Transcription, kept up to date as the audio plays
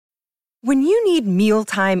When you need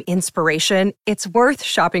mealtime inspiration, it's worth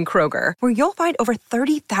shopping Kroger, where you'll find over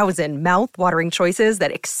 30,000 mouth-watering choices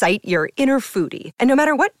that excite your inner foodie. And no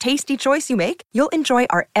matter what tasty choice you make, you'll enjoy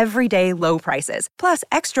our everyday low prices, plus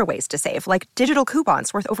extra ways to save, like digital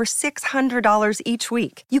coupons worth over $600 each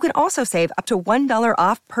week. You can also save up to $1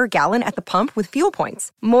 off per gallon at the pump with fuel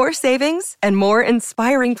points. More savings and more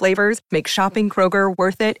inspiring flavors make shopping Kroger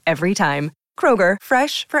worth it every time. Kroger,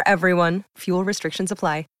 fresh for everyone. Fuel restrictions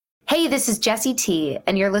apply. Hey, this is Jessie T,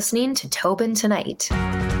 and you're listening to Tobin Tonight.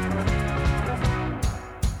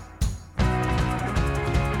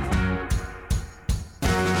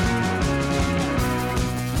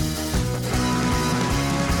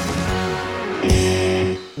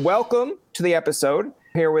 Welcome to the episode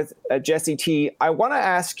here with Jessie T. I want to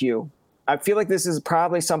ask you, I feel like this is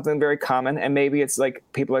probably something very common, and maybe it's like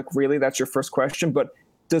people are like, really, that's your first question, but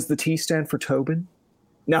does the T stand for Tobin?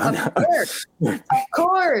 No. Of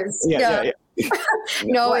course. Yeah.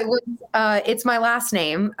 No, it was, it's my last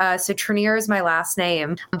name. So Trenier is my last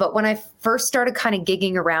name. But when I first started kind of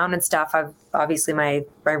gigging around and stuff, obviously my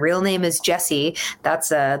real name is Jessie.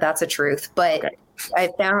 That's a truth. But okay.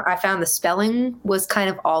 I found the spelling was kind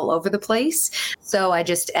of all over the place. So I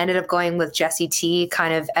just ended up going with Jessie T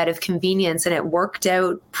kind of out of convenience, and it worked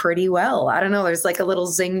out pretty well. I don't know. There's like a little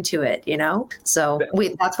zing to it, you know? So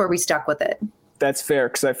that's where we stuck with it. That's fair,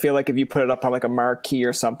 because I feel like if you put it up on like a marquee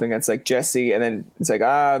or something, it's like Jessie, and then it's like,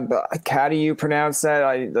 how do you pronounce that?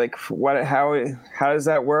 How does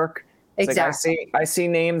that work? It's exactly. Like I see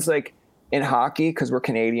names like in hockey because we're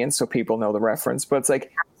Canadians, so people know the reference. But it's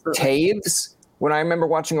like Absolutely. Taves. When I remember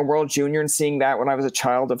watching a World Junior and seeing that when I was a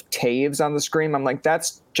child of Taves on the screen, I'm like,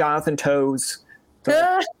 that's Jonathan Toews.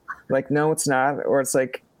 Like, no, it's not. Or it's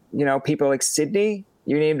like, you know, people are like, Sidney,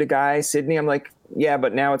 you named a guy Sidney. I'm like, yeah,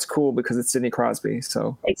 but now it's cool because it's Sidney Crosby.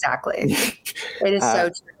 So exactly. It is so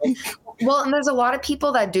true. Well, and there's a lot of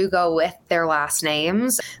people that do go with their last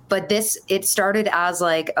names, but it started as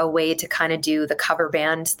like a way to kind of do the cover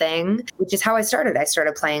band thing, which is how I started. I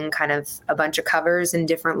started playing kind of a bunch of covers in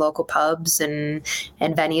different local pubs and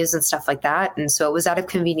venues and stuff like that. And so it was out of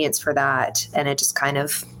convenience for that. And it just kind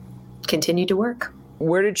of continued to work.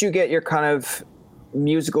 Where did you get your kind of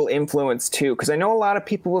musical influence too? Because I know a lot of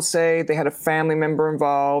people will say they had a family member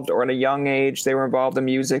involved, or at a young age they were involved in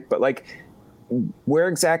music, but like, where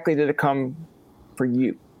exactly did it come for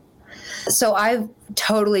you? So I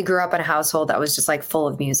totally grew up in a household that was just like full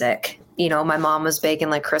of music. You know, my mom was baking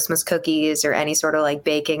like Christmas cookies or any sort of like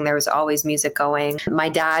baking. There was always music going. My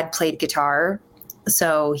dad played guitar.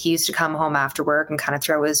 So he used to come home after work and kind of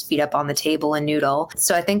throw his feet up on the table and noodle.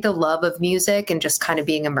 So I think the love of music and just kind of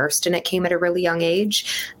being immersed in it came at a really young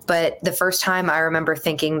age. But the first time I remember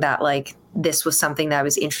thinking that like this was something that I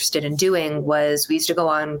was interested in doing was we used to go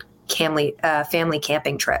on family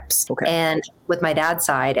camping trips. Okay. And with my dad's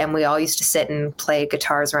side, and we all used to sit and play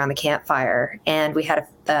guitars around the campfire. And we had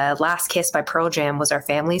Last Kiss by Pearl Jam was our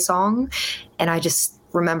family song. And I just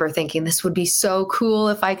remember thinking this would be so cool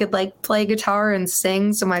if I could like play guitar and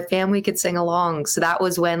sing so my family could sing along. So that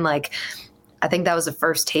was when like, I think that was the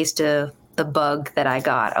first taste of the bug that I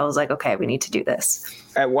got. I was like, okay, we need to do this.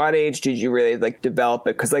 At what age did you really like develop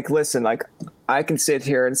it? Because like, listen, like I can sit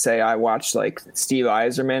here and say I watched like Steve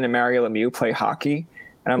Yzerman and Mario Lemieux play hockey,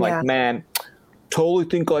 and I'm like, man, totally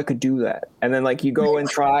think I could do that. And then like you go and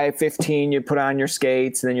try 15, you put on your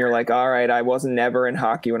skates, and then you're like, all right, I wasn't never in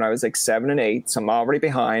hockey when I was like 7 and 8, so I'm already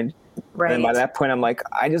behind. Right. And by that point, I'm like,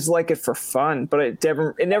 I just like it for fun, but it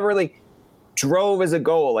never really drove as a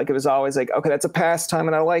goal. Like it was always like, okay, that's a pastime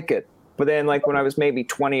and I like it. But then like when I was maybe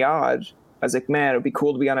 20 odd, I was like, man, it would be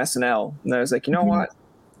cool to be on SNL. And then I was like, you know what?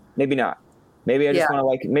 Maybe not. Maybe I just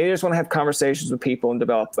want to have conversations with people and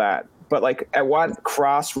develop that. But like, at what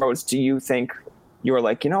crossroads do you think you were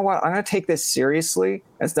like, you know what? I'm going to take this seriously.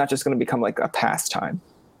 It's not just going to become like a pastime.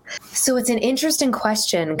 So it's an interesting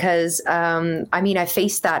question because, I mean, I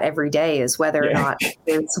face that every day is whether or not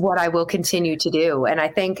it's what I will continue to do. And I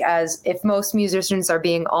think if most musicians are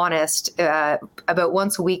being honest, about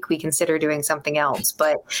once a week we consider doing something else.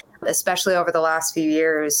 But especially over the last few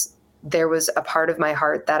years, there was a part of my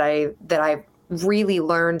heart that I really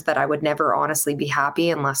learned that I would never honestly be happy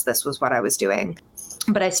unless this was what I was doing.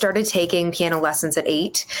 But I started taking piano lessons at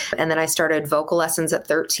 8, and then I started vocal lessons at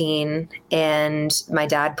 13, and my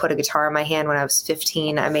dad put a guitar in my hand when I was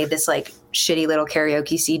 15. I made this like shitty little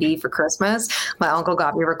karaoke CD for Christmas. My uncle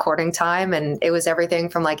got me recording time, and it was everything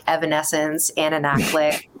from like Evanescence, Anna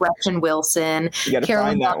Netflix, Gretchen Wilson. You got to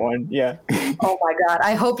find that one. Yeah. Oh my God.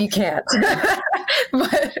 I hope you can't.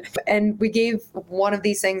 And we gave one of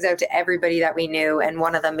these things out to everybody that we knew, and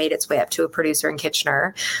one of them made its way up to a producer in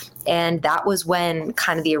Kitchener. And that was when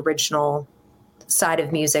kind of the original side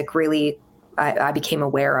of music really I became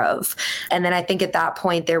aware of. And then I think at that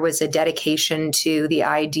point, there was a dedication to the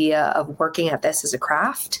idea of working at this as a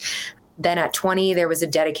craft. Then at 20, there was a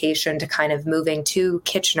dedication to kind of moving to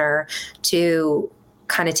Kitchener to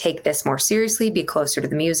kind of take this more seriously, be closer to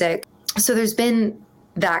the music. So there's been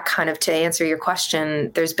that kind of, to answer your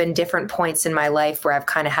question, there's been different points in my life where I've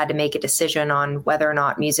kind of had to make a decision on whether or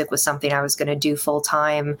not music was something I was going to do full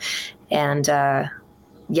time. And,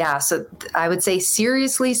 so I would say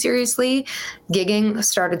seriously, gigging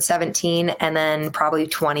started 17 and then probably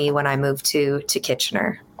 20 when I moved to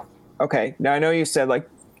Kitchener. Okay. Now I know you said like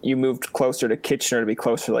you moved closer to Kitchener to be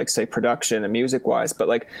closer to like say production and music wise, but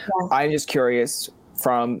like I'm just curious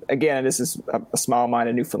from, again, this is a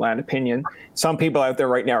small-minded Newfoundland opinion. Some people out there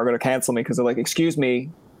right now are going to cancel me because they're like, excuse me,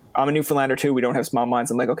 I'm a Newfoundlander too. We don't have small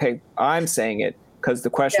minds. I'm like, okay, I'm saying it because the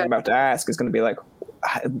question I'm about to ask is going to be like,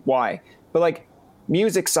 why? But like,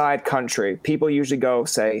 music side country, people usually go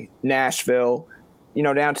say Nashville,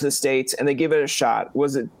 down to the States, and they give it a shot.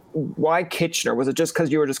 Why Kitchener? Was it just because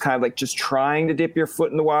you were just kind of like just trying to dip your foot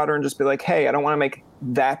in the water and just be like, hey, I don't want to make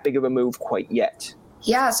that big of a move quite yet?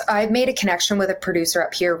 Yes, I made a connection with a producer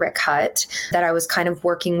up here, Rick Hutt, that I was kind of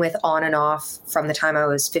working with on and off from the time I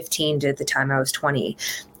was 15 to the time I was 20.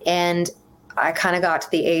 And I kind of got to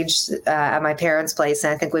the age at my parents' place,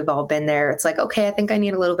 and I think we've all been there. It's like, okay, I think I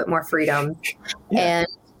need a little bit more freedom. And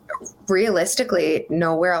realistically,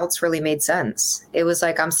 nowhere else really made sense. It was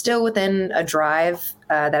like, I'm still within a drive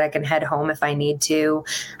that I can head home if I need to.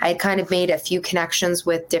 I had kind of made a few connections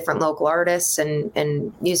with different local artists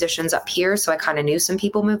and musicians up here. So I kind of knew some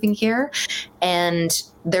people moving here, and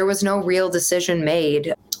there was no real decision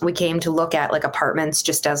made. We came to look at like apartments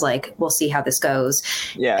just as like, we'll see how this goes.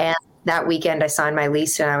 Yeah. And that weekend I signed my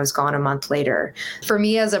lease and I was gone a month later. For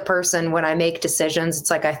me as a person, when I make decisions, it's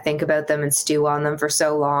like I think about them and stew on them for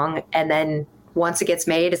so long. And then once it gets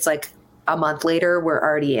made, it's like a month later, we're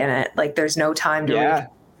already in it. Like there's no time to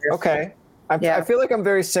Okay. I feel like I'm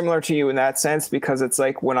very similar to you in that sense, because it's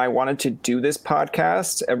like when I wanted to do this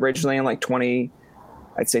podcast originally in like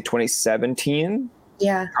 2017.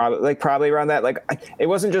 Yeah. Probably around that. Like, it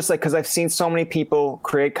wasn't just like, because I've seen so many people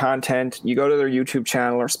create content. You go to their YouTube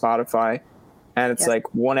channel or Spotify, and it's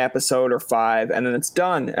like one episode or 5, and then it's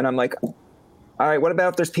done. And I'm like, all right, what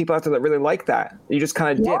about if there's people out there that really like that? You just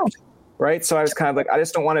kind of dipped, right? So I was kind of like, I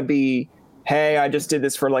just don't want to be, hey, I just did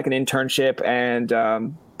this for like an internship,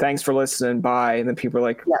 and thanks for listening, bye. And then people are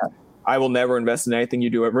like, I will never invest in anything you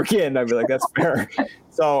do ever again. I'd be like, that's fair.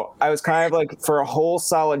 So I was kind of like, for a whole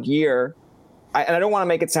solid year, and I don't want to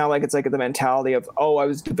make it sound like it's like the mentality of, oh, I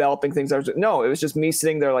was developing things. No, it was just me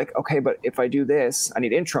sitting there like, okay, but if I do this, I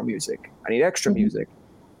need intro music. I need extra music.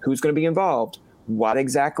 Who's going to be involved? What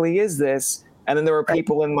exactly is this? And then there were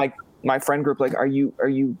people in like my friend group, like, are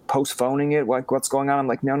you postponing it? What's going on? I'm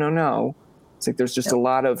like, no. It's like, there's just a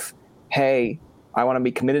lot of, hey, I want to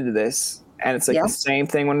be committed to this. And it's like the same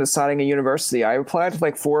thing when deciding a university. I applied to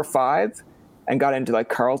like 4 or 5 and got into like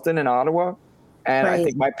Carleton in Ottawa. And I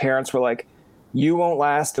think my parents were like, you won't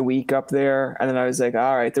last a week up there. And then I was like,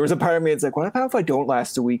 all right. There was a part of me that's like, what about if I don't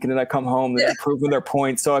last a week? And then I come home and they're proving their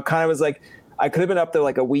point. So I kind of was like, I could have been up there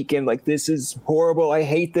like a weekend, like, this is horrible, I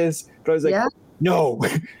hate this. But I was like, no,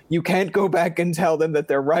 you can't go back and tell them that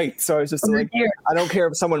they're right. So I was just like, I don't care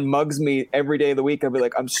if someone mugs me every day of the week. I'd be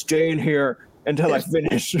like, I'm staying here until I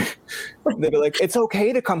finish. They'd be like, it's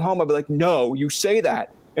okay to come home. I'd be like, no, you say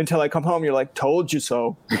that until I come home. You're like, told you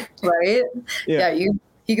so. Right?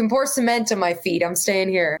 You can pour cement on my feet. I'm staying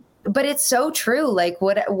here. But it's so true. Like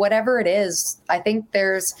whatever it is, I think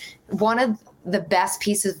there's one of the best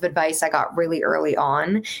pieces of advice I got really early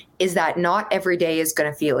on is that not every day is going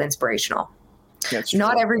to feel inspirational.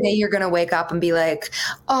 Not every day you're going to wake up and be like,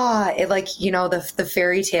 the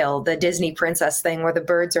fairy tale, the Disney princess thing where the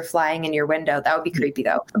birds are flying in your window. That would be creepy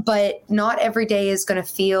though. But not every day is going to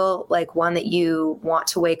feel like one that you want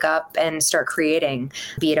to wake up and start creating,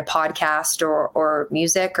 be it a podcast or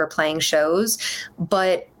music or playing shows.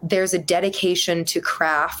 But there's a dedication to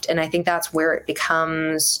craft. And I think that's where it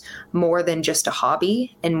becomes more than just a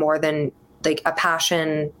hobby and more than like a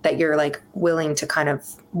passion that you're like willing to kind of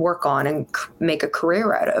work on and make a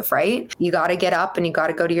career out of, right? You got to get up and you got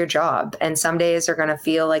to go to your job. And some days are going to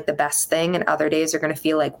feel like the best thing and other days are going to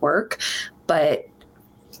feel like work. But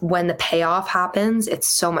when the payoff happens, it's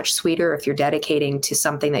so much sweeter if you're dedicating to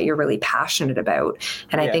something that you're really passionate about.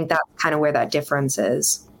 And I think that's kind of where that difference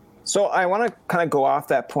is. So I want to kind of go off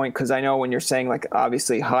that point, because I know when you're saying, like,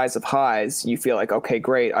 obviously highs of highs, you feel like, okay,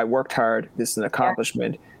 great, I worked hard, this is an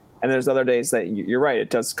accomplishment. Yeah. And there's other days that you're right,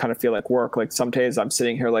 it does kind of feel like work. Like some days I'm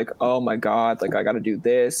sitting here like, oh my God, like I got to do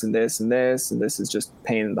this and this and this, and this is just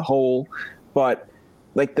pain in the hole. But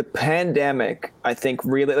like the pandemic, I think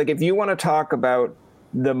really, like if you want to talk about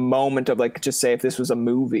the moment of, like, just say if this was a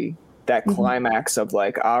movie, that climax of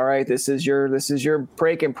like, all right, this is your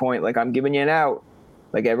breaking point. Like I'm giving you an out.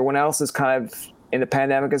 Like everyone else is kind of in the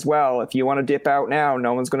pandemic as well. If you want to dip out now,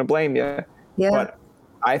 no one's going to blame you. Yeah. But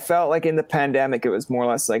I felt like in the pandemic, it was more or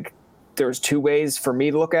less like there's two ways for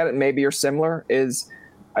me to look at it. And maybe you're similar. Is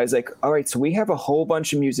I was like, all right, so we have a whole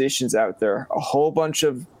bunch of musicians out there, a whole bunch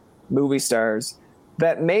of movie stars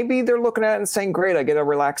that maybe they're looking at it and saying, great, I get a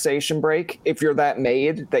relaxation break if you're that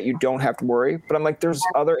made that you don't have to worry. But I'm like, there's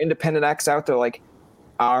other independent acts out there like,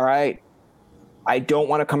 all right, I don't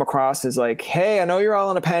want to come across as like, hey, I know you're all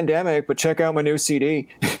in a pandemic, but check out my new CD.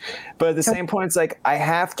 But at the same point, it's like, I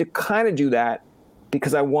have to kind of do that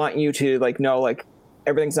because I want you to like know like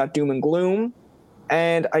everything's not doom and gloom.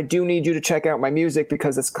 And I do need you to check out my music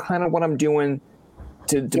because it's kind of what I'm doing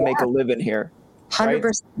to make a living here. 100%.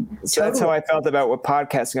 Right? So that's how I felt about with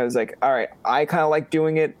podcasting. I was like, all right, I kind of like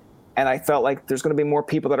doing it. And I felt like there's going to be more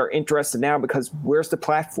people that are interested now because where's the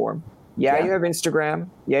platform? Yeah, you have Instagram.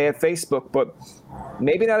 Yeah, you have Facebook. But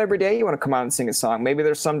maybe not every day you want to come out and sing a song. Maybe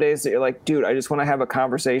there's some days that you're like, dude, I just want to have a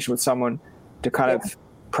conversation with someone to kind of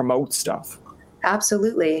promote stuff.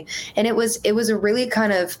 Absolutely. And it was a really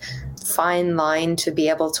kind of fine line to be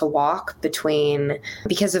able to walk between,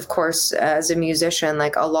 because of course, as a musician,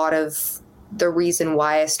 like a lot of the reason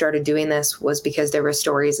why I started doing this was because there were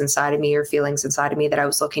stories inside of me or feelings inside of me that I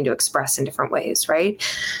was looking to express in different ways. Right.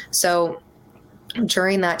 So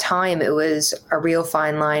during that time, it was a real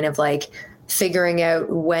fine line of like figuring out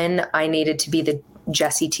when I needed to be the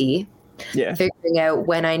Jessie T, figuring out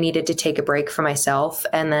when I needed to take a break for myself,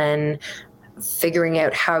 and then figuring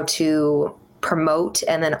out how to promote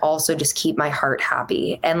and then also just keep my heart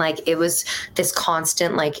happy. And like it was this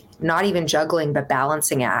constant, like not even juggling, but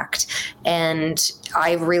balancing act. And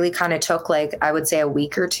I really kind of took like, I would say a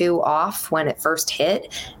week or two off when it first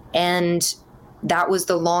hit. And that was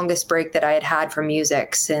the longest break that I had had from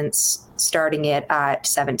music since starting it at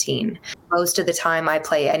 17. Most of the time I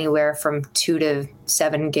play anywhere from 2 to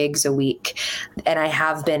 7 gigs a week. And I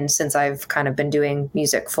have been since I've kind of been doing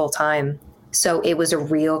music full time. So it was a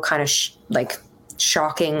real kind of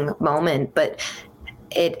shocking moment, but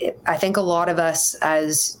I think a lot of us,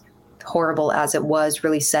 as horrible as it was,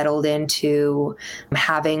 really settled into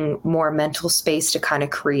having more mental space to kind of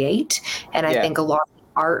create. And I think a lot of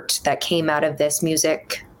art that came out of this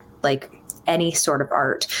music, like any sort of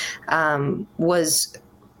art,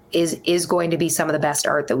 is going to be some of the best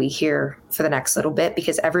art that we hear for the next little bit,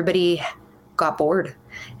 because everybody got bored.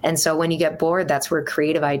 And so when you get bored, that's where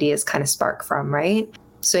creative ideas kind of spark from, right?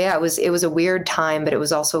 So yeah, it was a weird time, but it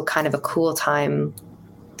was also kind of a cool time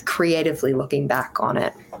creatively looking back on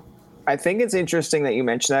it. I think it's interesting that you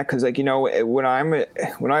mentioned that, because like, you know, when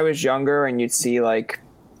I was younger and you'd see like,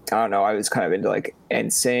 I don't know, I was kind of into like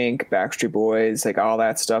NSYNC, Backstreet Boys, like all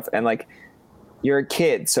that stuff. And like, you're a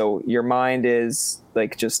kid, so your mind is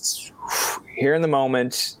like just here in the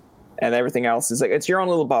moment, and everything else is like, it's your own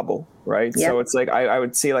little bubble, right? Yep. So it's like, I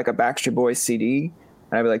would see like a Backstreet Boys CD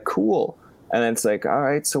and I'd be like, cool. And then it's like, all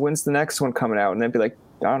right, so when's the next one coming out? And then it'd be like,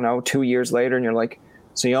 I don't know, 2 years later. And you're like,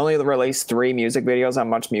 so you only released 3 music videos on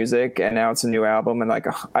Much Music, and now it's a new album. And like,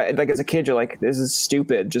 like as a kid, you're like, this is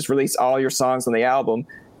stupid. Just release all your songs on the album.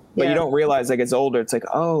 But you don't realize like it's older. It's like,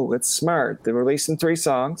 oh, it's smart. They're releasing 3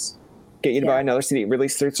 songs, get you to buy another CD,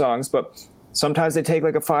 release 3 songs. But sometimes they take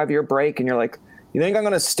like a 5-year break, and you're like, you think I'm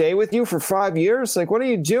going to stay with you for 5 years? Like, what are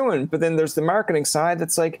you doing? But then there's the marketing side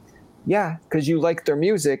that's like, yeah, because you like their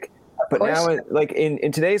music. But now, like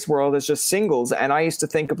in today's world, it's just singles. And I used to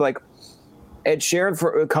think of like Ed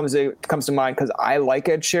Sheeran comes to mind because I like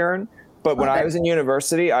Ed Sheeran. But when I was in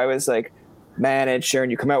university, I was like, man, Ed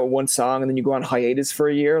Sheeran, you come out with one song and then you go on hiatus for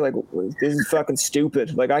a year. Like, this is fucking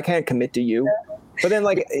stupid. Like, I can't commit to you. But then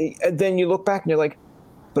like, then you look back and you're like,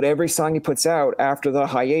 but every song he puts out after the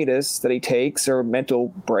hiatus that he takes or mental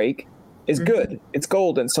break is good. It's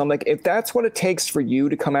golden. So I'm like, if that's what it takes for you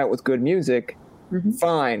to come out with good music,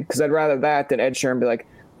 fine. Because I'd rather that than Ed Sheeran be like,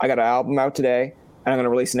 I got an album out today and I'm going to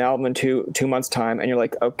release an album in two months' time. And you're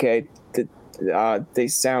like, okay, they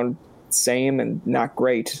sound same and not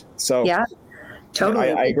great. So yeah,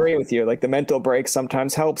 totally. I agree with you. Like the mental break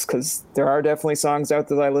sometimes helps, because there are definitely songs out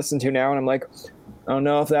there that I listen to now and I'm like, don't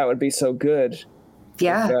know if that would be so good.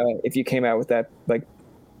 Yeah. If you came out with that, like,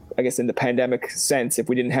 I guess in the pandemic sense, if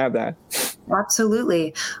we didn't have that.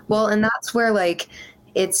 Absolutely. Well, and that's where like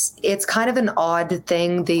it's kind of an odd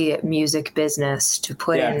thing, the music business, to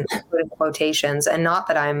put in quotations, and not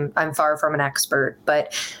that I'm far from an expert,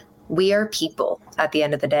 but we are people at the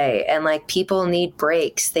end of the day, and like people need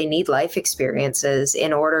breaks, they need life experiences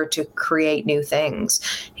in order to create new things.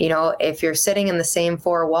 You know, if you're sitting in the same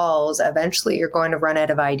four walls, eventually you're going to run out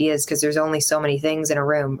of ideas because there's only so many things in a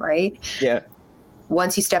room, right? Yeah.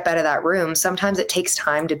 Once you step out of that room, sometimes it takes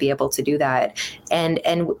time to be able to do that. And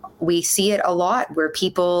we see it a lot where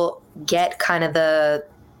people get kind of the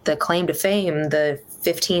claim to fame, the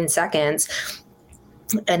 15 seconds,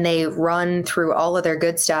 and they run through all of their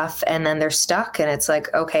good stuff and then they're stuck. And it's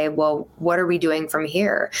like, okay, well, what are we doing from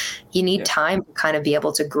here? You need time to kind of be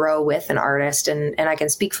able to grow with an artist. And I can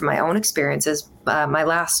speak from my own experiences. My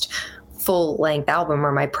last full-length album,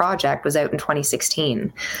 or my project, was out in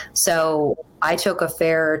 2016. So I took a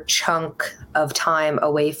fair chunk of time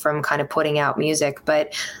away from kind of putting out music,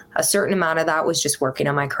 but a certain amount of that was just working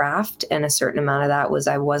on my craft, and a certain amount of that was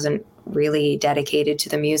I wasn't really dedicated to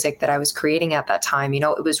the music that I was creating at that time. You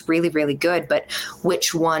know, it was really, really good, but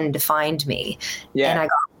which one defined me? Yeah. And I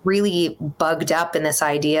got really bugged up in this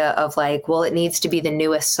idea of like, well, it needs to be the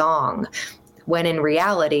newest song, when in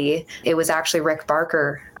reality, it was actually Rick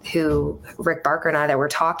Barker and I that were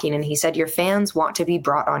talking, and he said, your fans want to be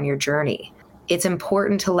brought on your journey. It's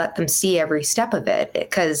important to let them see every step of it,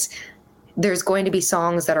 because there's going to be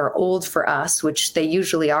songs that are old for us, which they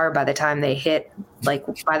usually are by the time they hit, like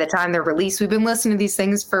by the time they're released. We've been listening to these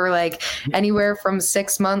things for like anywhere from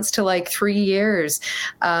 6 months to like 3 years.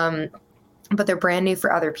 But they're brand new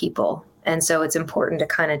for other people. And so it's important to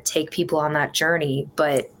kind of take people on that journey.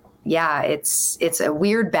 But yeah, it's a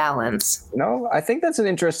weird balance. No, I think that's an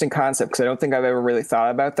interesting concept, because I don't think I've ever really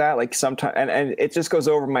thought about that. Like sometimes, and it just goes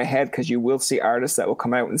over my head, because you will see artists that will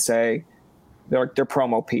come out and say their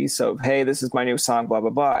promo piece of, hey, this is my new song, blah,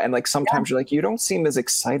 blah, blah. And like sometimes you're like, you don't seem as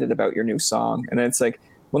excited about your new song. And it's like,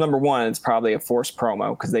 well, number one, it's probably a forced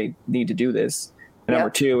promo because they need to do this. And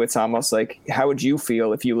number two, it's almost like, how would you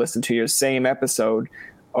feel if you listened to your same episode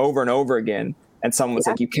over and over again and someone was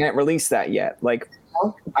like, you can't release that yet? Like,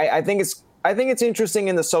 I think it's interesting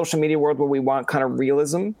in the social media world where we want kind of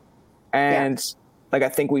realism, and like I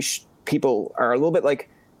think people are a little bit like,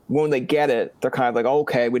 when they get it, they're kind of like,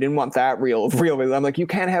 okay, we didn't want that real. I'm like, you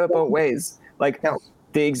can't have it both ways. Like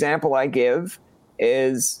the example I give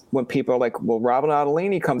is when people are like, well, Robin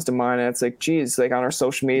Ottolini comes to mind, and it's like, geez, like on her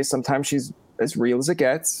social media, sometimes she's as real as it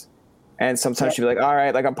gets, and sometimes she'll be like, all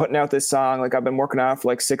right, like I'm putting out this song, like I've been working on it for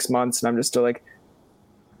like 6 months, and I'm just still like,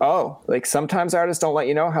 oh, like sometimes artists don't let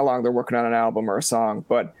you know how long they're working on an album or a song,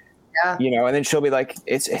 but you know, and then she'll be like,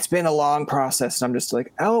 it's been a long process. And I'm just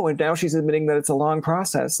like, oh, and now she's admitting that it's a long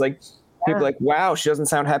process. Like people are like, wow, she doesn't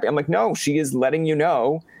sound happy. I'm like, no, she is letting you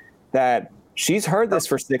know that she's heard this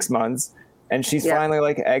for 6 months, and she's finally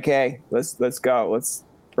like, okay, let's go. Let's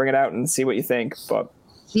bring it out and see what you think. But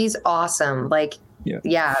she's awesome. Like,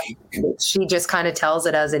 she just kind of tells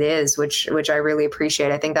it as it is, which I really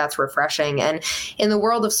appreciate. I think that's refreshing. And in the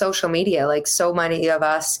world of social media, like so many of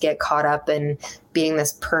us get caught up in being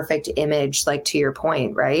this perfect image, like to your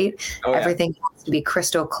point, right? Everything has to be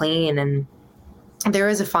crystal clean. And there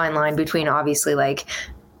is a fine line between obviously like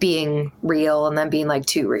being real and then being like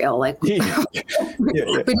too real. Like we don't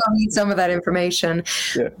need some of that information.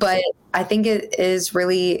 But I think it is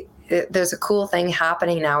really, there's a cool thing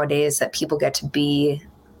happening nowadays that people get to be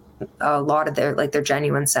a lot of their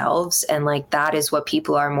genuine selves. And like, that is what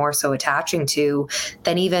people are more so attaching to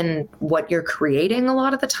than even what you're creating a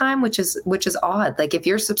lot of the time, which is odd. Like if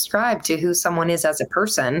you're subscribed to who someone is as a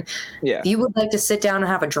person, if you would like to sit down and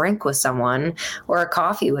have a drink with someone or a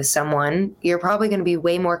coffee with someone, you're probably going to be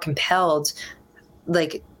way more compelled,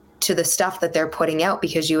 like, to the stuff that they're putting out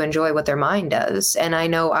because you enjoy what their mind does. And I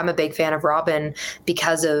know I'm a big fan of Robin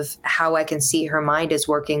because of how I can see her mind is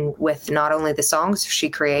working with not only the songs she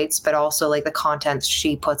creates, but also like the content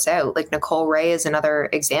she puts out. Like Nicole Ray is another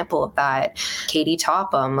example of that. Katie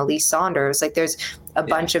Topham, Elise Saunders. Like there's a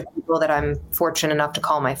bunch of people that I'm fortunate enough to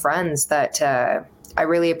call my friends that I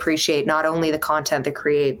really appreciate not only the content they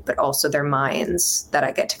create, but also their minds that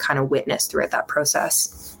I get to kind of witness throughout that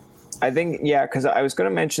process. I think, because I was going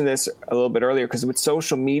to mention this a little bit earlier, because with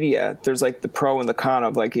social media, there's like the pro and the con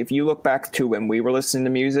of like, if you look back to when we were listening to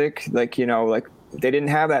music, like, you know, like they didn't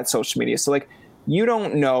have that social media. So like, you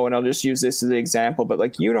don't know, and I'll just use this as an example, but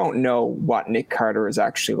like, you don't know what Nick Carter is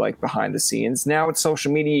actually like behind the scenes. Now with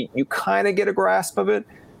social media, you kind of get a grasp of it,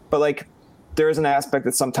 but like there is an aspect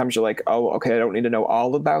that sometimes you're like, oh, okay, I don't need to know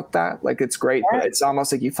all about that. Like, it's great, but it's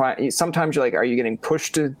almost like you find sometimes you're like, are you getting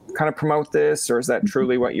pushed to kind of promote this, or is that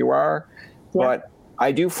truly what you are? Yeah. But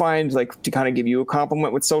I do find, like, to kind of give you a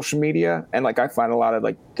compliment with social media, and like I find a lot of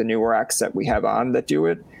like the newer acts that we have on that do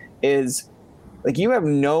it, is like you have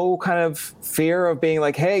no kind of fear of being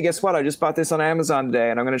like, hey, guess what? I just bought this on Amazon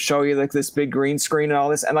today, and I'm going to show you like this big green screen and all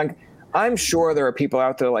this. And like, I'm sure there are people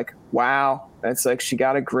out there like, wow, it's like she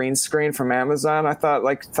got a green screen from Amazon. I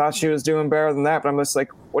thought she was doing better than that, but I'm just like,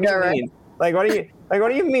 what do you mean? Like, what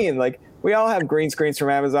do you mean? Like, we all have green screens from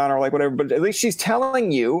Amazon or like whatever, but at least she's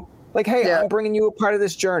telling you like, hey, I'm bringing you a part of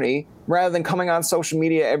this journey, rather than coming on social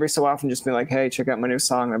media every so often just being like, hey, check out my new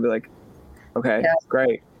song. I'd be like, okay,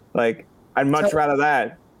 great. Like, I'd much rather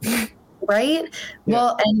that. Right. Yeah.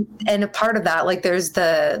 Well, and a part of that, like there was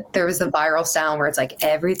the viral sound where it's like,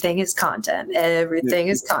 everything is content. Everything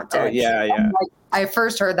is content. Oh, yeah. Yeah. Like, I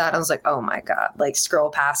first heard that and I was like, oh my God, like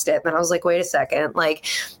scroll past it. And I was like, wait a second. Like,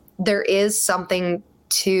 there is something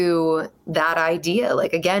to that idea.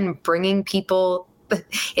 Like, again, bringing people,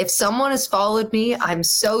 if someone has followed me, I'm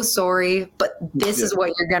so sorry, but this is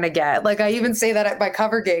what you're going to get. Like, I even say that at my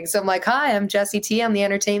cover gigs. I'm like, hi, I'm Jessie T. I'm the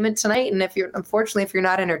Entertainment Tonight. And if you're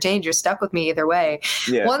not entertained, you're stuck with me either way.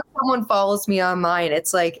 Yeah. Once someone follows me online,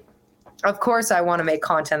 it's like, of course I want to make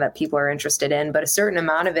content that people are interested in, but a certain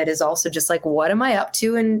amount of it is also just like, what am I up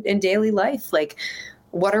to in daily life? Like,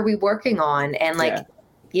 what are we working on? And like,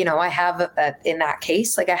 you know, I have in that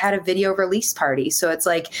case, like I had a video release party. So it's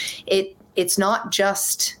like, it's not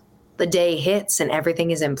just the day hits and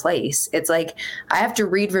everything is in place. It's like I have to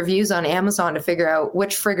read reviews on Amazon to figure out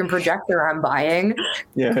which friggin' projector I'm buying.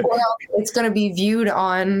 Yeah. Or it's going to be viewed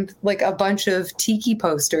on like a bunch of tiki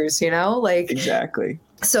posters, you know? Like, exactly.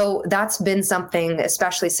 So that's been something,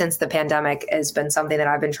 especially since the pandemic, has been something that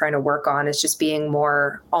I've been trying to work on, is just being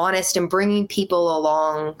more honest and bringing people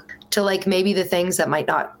along to like maybe the things that might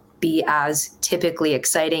not be as typically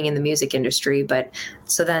exciting in the music industry, but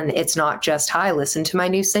so then it's not just, hi, listen to my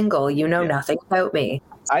new single, you know nothing about me.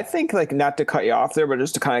 I think, like, not to cut you off there, but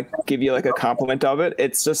just to kind of give you like a compliment of it,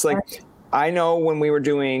 it's just like, I know when we were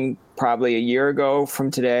doing probably a year ago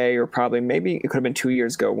from today, or probably maybe it could have been 2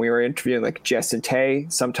 years ago, when we were interviewing like Jess and Tay,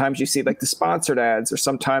 sometimes you see like the sponsored ads, or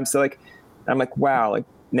sometimes they're like, I'm like, wow, like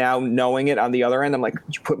now knowing it on the other end, I'm like,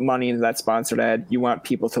 you put money into that sponsored ad, you want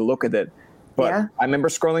people to look at it. But I remember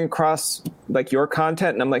scrolling across like your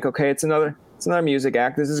content and I'm like, okay, it's another music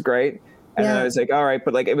act. This is great. And then I was like, all right.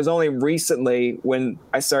 But like, it was only recently when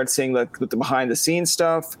I started seeing like the behind the scenes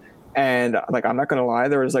stuff. And like, I'm not going to lie,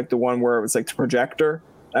 there was like the one where it was like the projector.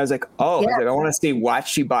 I was like, oh, I want to see what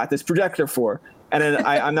she bought this projector for. And then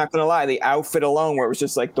I'm not going to lie, the outfit alone, where it was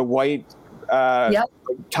just like the white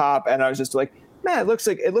top. And I was just like, man, it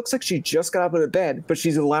looks like she just got out of bed, but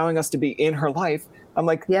she's allowing us to be in her life. I'm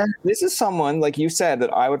like, this is someone, like you said,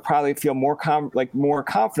 that I would probably feel more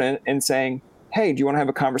confident in saying, hey, do you want to have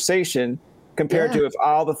a conversation, compared to if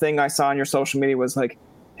all the thing I saw on your social media was like,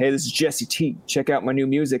 hey, this is Jessie T, check out my new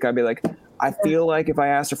music. I'd be like, I feel like if I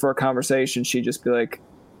asked her for a conversation, she'd just be like,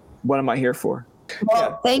 what am I here for?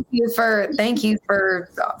 Well, thank you for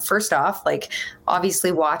first off, like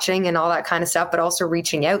obviously watching and all that kind of stuff, but also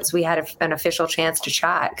reaching out, so we had an official chance to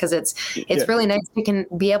chat, because it's really nice to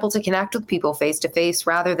be able to connect with people face to face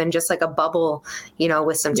rather than just like a bubble, you know,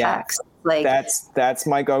 with some text. Like that's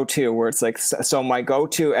my go-to, where it's like, so my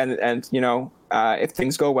go-to, and you know, if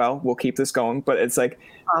things go well, we'll keep this going. But it's like,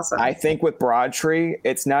 awesome. I think with Broadtree,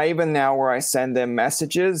 it's not even now where I send them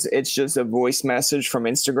messages. It's just a voice message from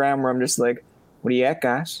Instagram where I'm just like, what do you at,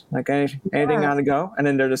 guys? Like, anything on the go? And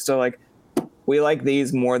then they're just still like, we like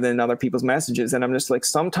these more than other people's messages. And I'm just like,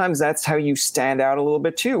 sometimes that's how you stand out a little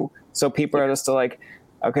bit too. So people are just like,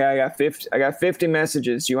 okay, I got 50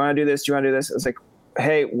 messages. Do you want to do this? Do you want to do this? It's like,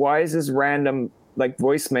 hey, why is this random like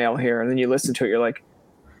voicemail here? And then you listen to it, you're like,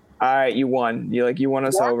 all right, you won. You won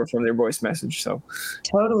us over from their voice message. So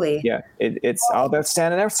totally. Yeah, it's all about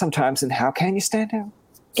standing out sometimes. And how can you stand out?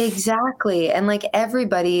 Exactly. And like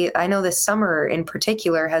everybody, I know this summer in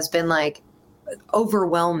particular has been like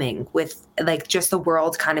overwhelming with like just the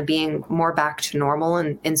world kind of being more back to normal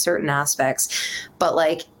in certain aspects, but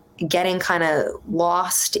like getting kind of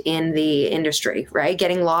lost in the industry, right?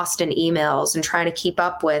 Getting lost in emails and trying to keep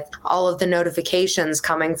up with all of the notifications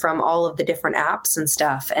coming from all of the different apps and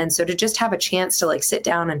stuff. And so to just have a chance to like sit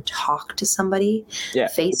down and talk to somebody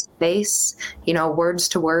face to face, you know, words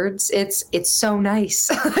to words, it's so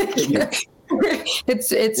nice.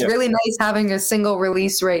 It's really nice having a single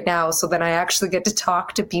release right now, so that I actually get to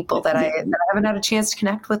talk to people that I haven't had a chance to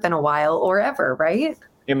connect with in a while or ever, right?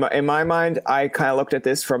 In my mind, I kind of looked at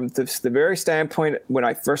this from the very standpoint when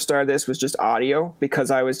I first started this was just audio, because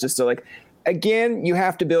I was just like, again, you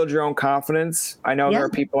have to build your own confidence. I know there are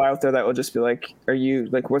people out there that will just be like, are you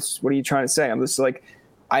like, what are you trying to say? I'm just like,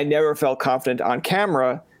 I never felt confident on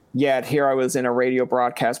camera, yet here I was in a radio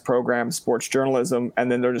broadcast program, sports journalism. And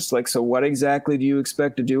then they're just like, so what exactly do you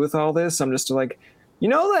expect to do with all this? I'm just like, you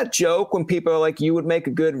know that joke when people are like, you would make a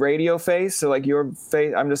good radio face? So like your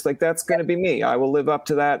face, I'm just like, that's going to be me. I will live up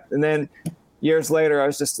to that. And then years later, I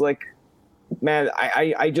was just like, man,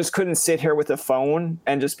 I just couldn't sit here with a phone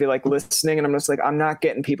and just be like listening. And I'm just like, I'm not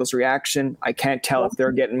getting people's reaction. I can't tell if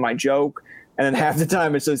they're getting my joke. And then half the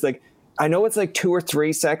time it's just like, I know it's like 2 or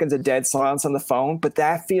 3 seconds of dead silence on the phone, but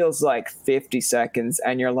that feels like 50 seconds.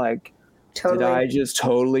 And you're like, did I just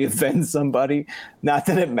totally offend somebody? Not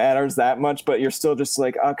that it matters that much, but you're still just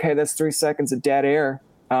like, okay, that's 3 seconds of dead air.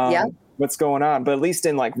 What's going on? But at least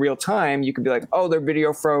in like real time, you can be like, oh, their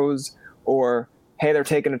video froze, or hey, they're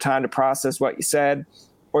taking the time to process what you said,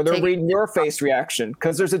 or they're reading your face reaction.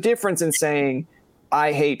 Because there's a difference in saying,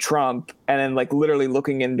 I hate Trump, and then like literally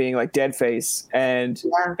looking and being like dead face and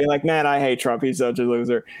being like, man, I hate Trump. He's such a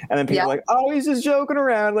loser. And then people are like, oh, he's just joking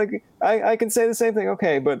around. Like I can say the same thing.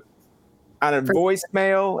 Okay. But on a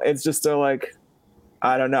voicemail, it's just like,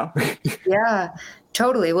 I don't know. Yeah,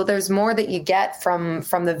 totally. Well, there's more that you get from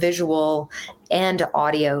the visual and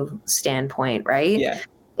audio standpoint, right? Yeah.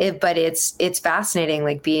 But it's fascinating,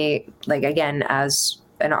 like being like, again, as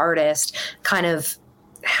an artist, kind of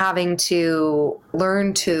having to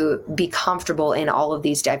learn to be comfortable in all of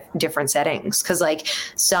these different settings. Cause like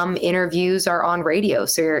some interviews are on radio.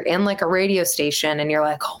 So you're in like a radio station and you're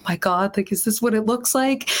like, oh my God, like, is this what it looks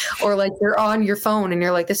like? Or like you're on your phone and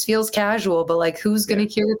you're like, this feels casual, but like, who's going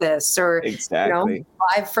to hear this? Or, exactly. You know,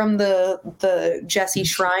 live from the Jesse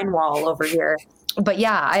Shrine wall over here. But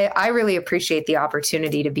yeah, I really appreciate the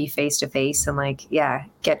opportunity to be face to face and like,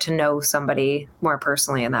 get to know somebody more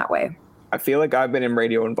personally in that way. I feel like I've been in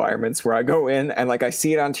radio environments where I go in and like I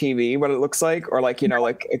see it on TV, what it looks like, or like, you know,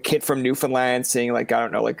 like a kid from Newfoundland seeing like, I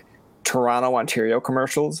don't know, like Toronto, Ontario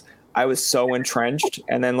commercials. I was so entrenched.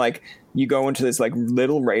 And then like you go into this like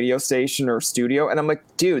little radio station or studio and I'm like,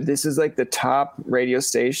 dude, this is like the top radio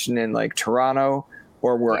station in like Toronto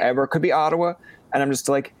or wherever. It could be Ottawa. And I'm just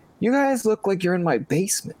like, you guys look like you're in my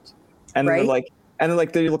basement. And they're like, and then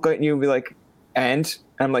like they look at you and be like, and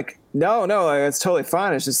I'm like, no, it's totally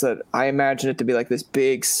fine. It's just that I imagine it to be like this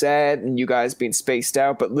big set and you guys being spaced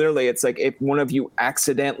out. But literally, it's like if one of you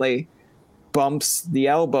accidentally bumps the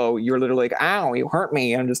elbow, you're literally like, ow, you hurt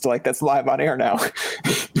me. I'm just like, that's live on air now.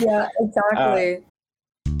 Yeah, exactly.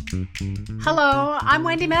 Hello, I'm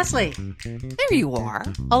Wendy Mesley. There you are.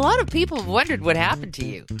 A lot of people have wondered what happened to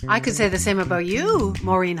you. I could say the same about you,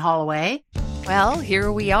 Maureen Holloway. Well,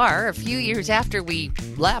 here we are, a few years after we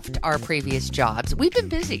left our previous jobs. We've been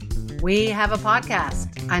busy. We have a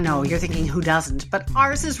podcast. I know, you're thinking who doesn't, but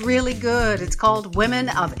ours is really good. It's called Women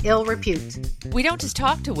of Ill Repute. We don't just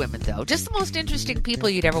talk to women, though, just the most interesting people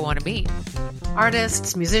you'd ever want to meet.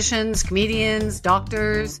 Artists, musicians, comedians,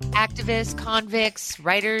 doctors, activists, convicts,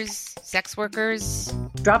 writers, sex workers.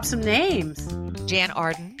 Drop some names. Jan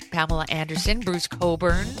Arden, Pamela Anderson, Bruce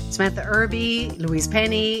Coburn, Samantha Irby, Louise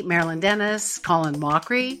Penny, Marilyn Dennis, Colin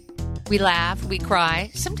Mockery. We laugh, we cry,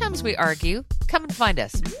 sometimes we argue. Come and find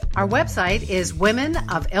us. Our website is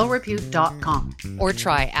womenofillrepute.com. Or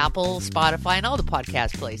try Apple, Spotify, and all the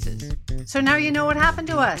podcast places. So now you know what happened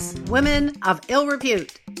to us. Women of Ill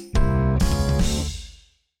Repute.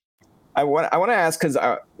 I want to ask, because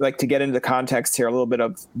I like to get into the context here a little bit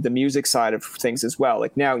of the music side of things as well.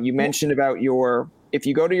 Like now you mentioned about if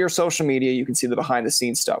you go to your social media, you can see the behind the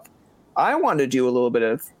scenes stuff. I want to do a little bit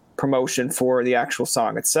of promotion for the actual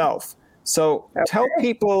song itself. So tell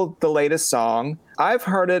people the latest song. I've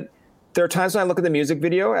heard it. There are times when I look at the music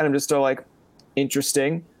video and I'm just still like,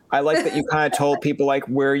 interesting. I like that you kind of told people like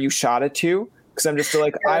where you shot it to, because I'm just still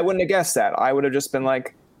like, I wouldn't have guessed that. I would have just been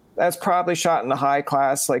like, that's probably shot in the high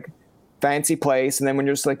class, like fancy place. And then when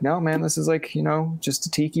you're just like, no, man, this is like, you know, just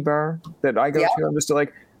a tiki bar that I go to. I'm just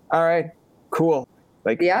like, all right, cool.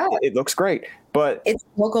 Like, it looks great. But it's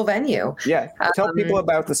a local venue. Yeah. Tell people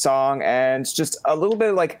about the song and just a little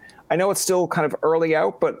bit like, I know it's still kind of early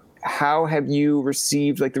out, but how have you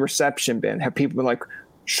received like the reception been? Have people been like,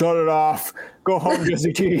 shut it off, go home,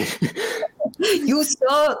 Jesse T? You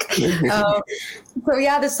suck. So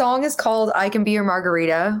yeah, the song is called I Can Be Your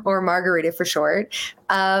Margarita, or Margarita for short.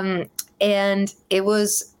 And it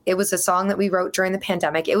was It was a song that we wrote during the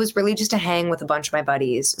pandemic. It was really just to hang with a bunch of my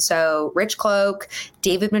buddies. So Rich Cloak,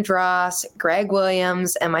 David Madras, Greg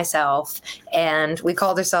Williams, and myself. And we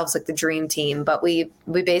called ourselves like the dream team. But we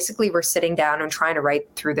basically were sitting down and trying to write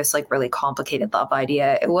through this like really complicated love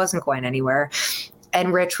idea. It wasn't going anywhere.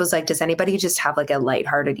 And Rich was like, does anybody just have like a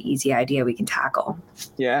lighthearted, easy idea we can tackle?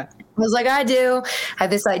 Yeah. I was like, I do. I had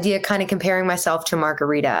this idea kind of comparing myself to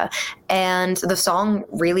Margarita. And the song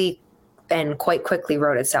really and quite quickly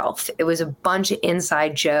wrote itself. It was a bunch of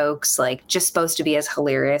inside jokes, like just supposed to be as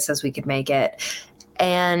hilarious as we could make it.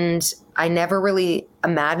 And I never really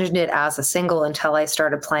imagined it as a single until I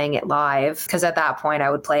started playing it live. Because at that point I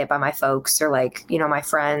would play it by my folks or like, you know, my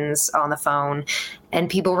friends on the phone, and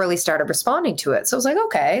people really started responding to it. So I was like,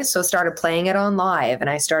 okay. So I started playing it on live, and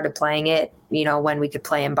I started playing it, you know, when we could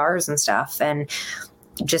play in bars and stuff. And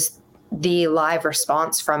just the live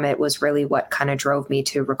response from it was really what kind of drove me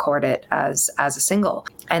to record it as a single.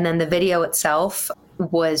 And then the video itself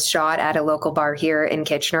was shot at a local bar here in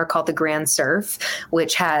Kitchener called the Grand Surf,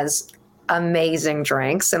 which has amazing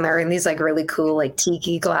drinks. And they're in these like really cool like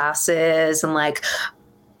tiki glasses and like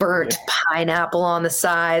burnt pineapple on the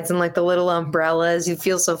sides and like the little umbrellas. You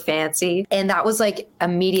feel so fancy. And that was like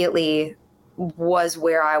immediately was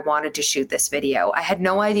where I wanted to shoot this video. I had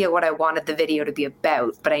no idea what I wanted the video to be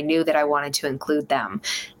about, but I knew that I wanted to include them.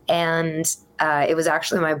 And it was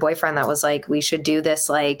actually my boyfriend that was like, we should do this.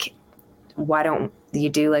 Like, why don't you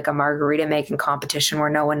do like a margarita making competition where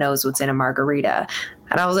no one knows what's in a margarita?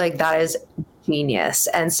 And I was like, that is genius.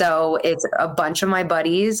 And so it's a bunch of my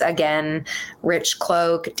buddies, again, Rich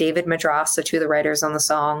Cloak, David Madras, so two of the writers on the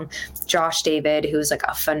song, Josh David, who's like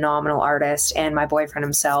a phenomenal artist, and my boyfriend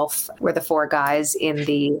himself. We're the four guys in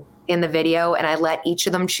the video, and I let each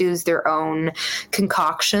of them choose their own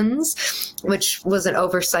concoctions, which was an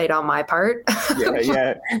oversight on my part.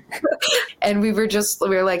 Yeah. And we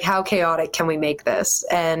were like, how chaotic can we make this?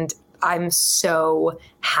 And I'm so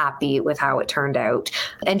happy with how it turned out.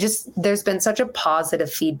 And just there's been such a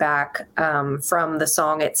positive feedback from the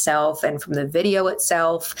song itself and from the video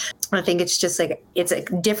itself. I think it's just like, it's a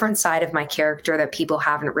different side of my character that people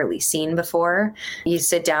haven't really seen before. You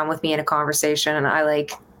sit down with me in a conversation and I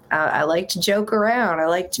like to joke around. I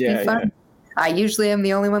like to be fun. I usually am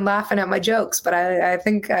the only one laughing at my jokes, but I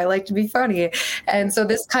think I like to be funny. And so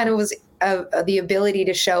this kind of was the ability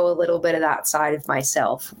to show a little bit of that side of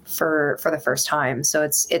myself for the first time. So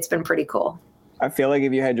it's been pretty cool. I feel like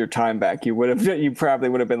if you had your time back, you probably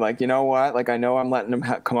would have been like, you know what? Like, I know I'm letting them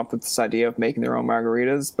come up with this idea of making their own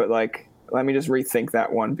margaritas, but like, let me just rethink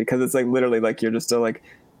that one, because it's like literally like you're just still like,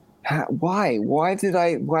 why did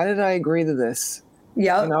I agree to this?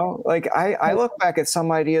 Yeah. You know, like I look back at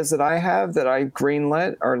some ideas that I have that I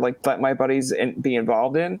greenlit or like let my buddies be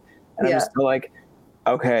involved in, and I'm just like,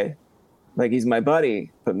 okay, like he's my buddy,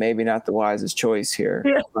 but maybe not the wisest choice here.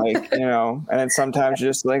 Yeah. Like, you know, and then sometimes you're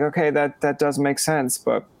just like, okay, that does make sense,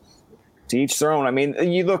 but to each their own. I mean,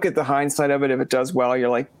 you look at the hindsight of it. If it does well, you're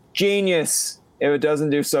like, genius. If it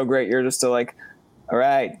doesn't do so great, you're just still like, all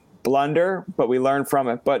right, blunder, but we learn from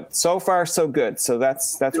it. But so far, so good. So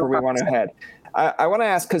that's where we want to head. I want to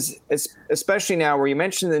ask, because especially now where you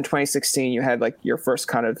mentioned in 2016, you had like your first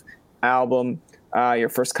kind of album, your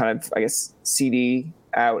first kind of, I guess, CD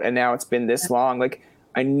out, and now it's been this long. Like,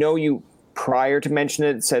 I know you, prior to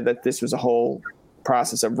mentioning it, said that this was a whole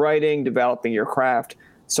process of writing, developing your craft.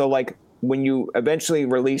 So like when you eventually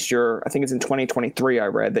release I think it's in 2023, I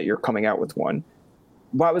read that you're coming out with one.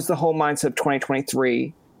 What was the whole mindset of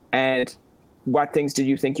 2023, and what things did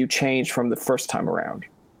you think you changed from the first time around?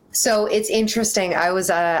 So it's interesting. I was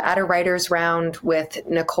at a writer's round with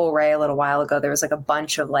Nicole Ray a little while ago. There was like a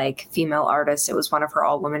bunch of like female artists. It was one of her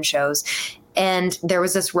all women shows. And there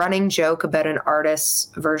was this running joke about an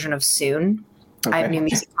artist's version of Soon. Okay. I have new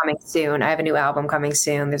music coming soon. I have a new album coming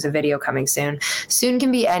soon. There's a video coming soon. Soon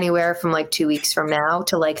can be anywhere from like 2 weeks from now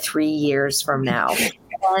to like 3 years from now.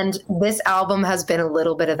 And this album has been a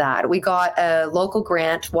little bit of that. We got a local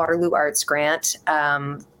grant, Waterloo Arts grant.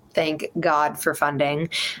 Thank God for funding.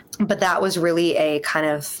 But that was really a kind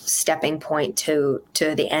of stepping point to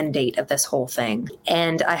the end date of this whole thing.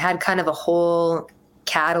 And I had kind of a whole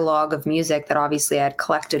catalog of music that obviously I had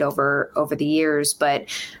collected over the years. But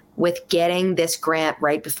with getting this grant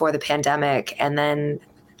right before the pandemic, and then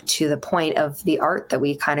to the point of the art that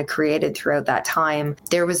we kind of created throughout that time,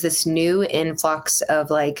 there was this new influx of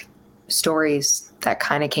like stories that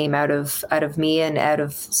kind of came out of me and out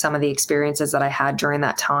of some of the experiences that I had during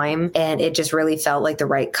that time. And it just really felt like the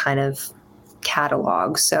right kind of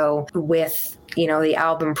catalog. So with, you know, the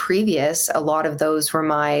album previous, a lot of those were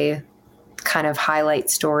my kind of highlight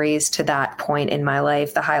stories to that point in my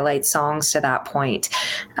life, the highlight songs to that point.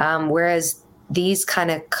 Whereas these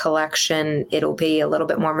kind of collection, it'll be a little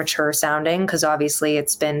bit more mature sounding because obviously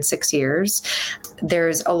it's been 6 years.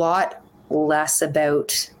 There's a lot less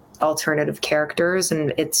about alternative characters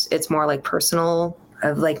and it's more like personal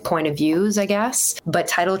of like point of views, I guess. But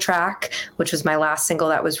Title Track, which was my last single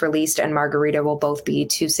that was released, and Margarita will both be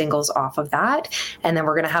 2 singles off of that. And then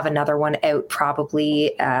we're going to have another one out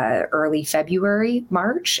probably early February,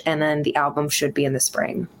 March. And then the album should be in the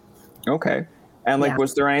spring. Okay. And like,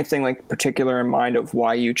 was there anything like particular in mind of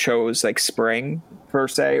why you chose like spring per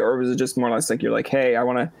se? Or was it just more or less like, you're like, hey, I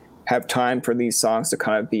want to have time for these songs to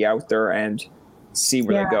kind of be out there and see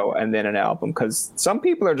where they go, and then an album? Because some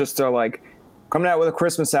people are just like, coming out with a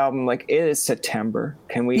Christmas album, like, it is September.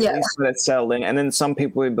 Can we at least let it settle in? And then some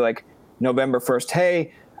people would be like, November 1st,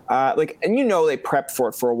 hey, like, and you know they prepped for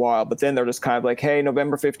it for a while, but then they're just kind of like, hey,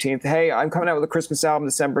 November 15th, hey, I'm coming out with a Christmas album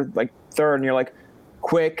December like 3rd, and you're like,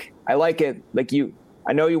 quick, I like it. Like,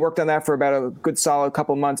 I know you worked on that for about a good solid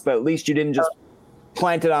couple months, but at least you didn't just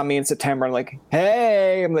plant it on me in September. I'm like,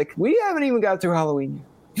 hey, I'm like, we haven't even got through Halloween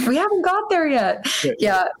yet. We haven't got there yet.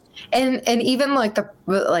 Yeah. And even like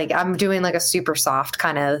I'm doing like a super soft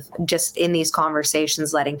kind of just in these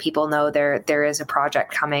conversations, letting people know there is a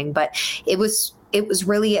project coming, but it was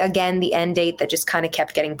really, again, the end date that just kind of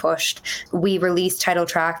kept getting pushed. We released Title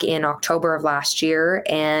Track in October of last year,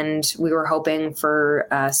 and we were hoping for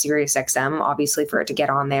SiriusXM, obviously, for it to get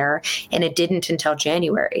on there, and it didn't until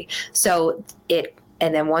January.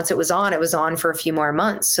 And then once it was on for a few more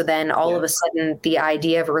months. So then all of a sudden, the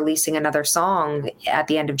idea of releasing another song at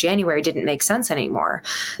the end of January didn't make sense anymore.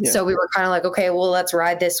 Yeah. So we were kind of like, okay, well, let's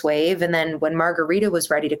ride this wave. And then when Margarita was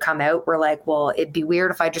ready to come out, we're like, well, it'd be weird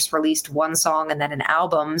if I just released one song and then an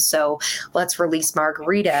album. So let's release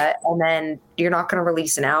Margarita. And then you're not going to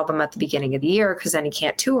release an album at the beginning of the year because then you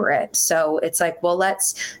can't tour it. So it's like, well,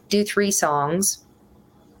 let's do 3 songs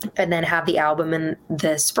and then have the album in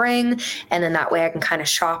the spring. And then that way I can kind of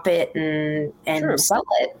shop it and sell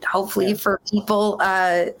it, hopefully for people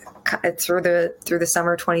through the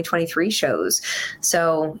summer 2023 shows.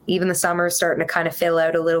 So even the summer is starting to kind of fill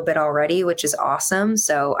out a little bit already, which is awesome.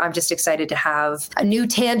 So I'm just excited to have a new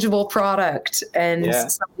tangible product and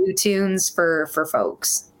some new tunes for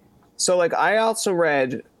folks. So like, I also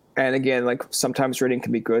read, and again, like, sometimes reading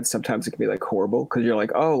can be good, sometimes it can be like horrible because you're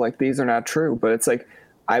like, oh, like, these are not true. But it's like,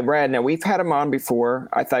 I read, now we've had him on before.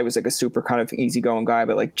 I thought he was like a super kind of easygoing guy,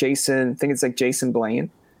 but like Jason, I think it's like Jason Blaine.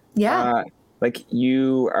 Yeah. Like,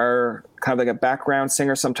 you are kind of like a background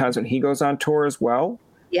singer sometimes when he goes on tour as well.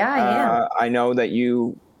 Yeah, I am. I know that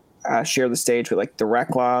you share the stage with like the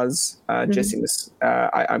Reclaws. Jesse,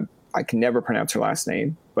 I can never pronounce her last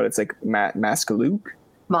name, but it's like Maskaluk.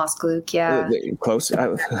 Moskluke, yeah. Close.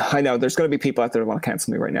 I know there's going to be people out there that want to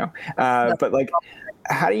cancel me right now. But like,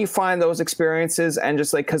 how do you find those experiences? And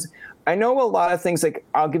just like, because I know a lot of things, like,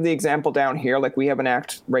 I'll give the example down here. Like, we have an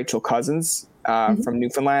act, Rachel Cousins from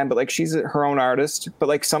Newfoundland, but like, she's her own artist. But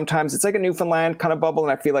like, sometimes it's like a Newfoundland kind of bubble.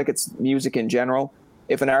 And I feel like it's music in general.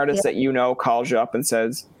 If an artist that you know calls you up and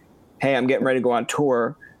says, hey, I'm getting ready to go on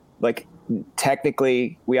tour, like,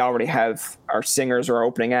 technically we already have our singers or our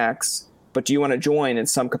opening acts, but do you want to join in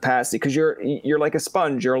some capacity? Because you're like a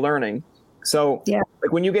sponge, you're learning. So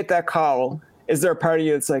like, when you get that call, is there a part of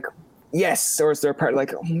you that's like, yes, or is there a part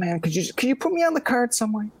like, oh man, could you put me on the card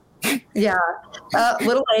somewhere? Yeah,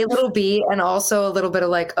 little A, little B, and also a little bit of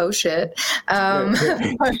like, oh shit.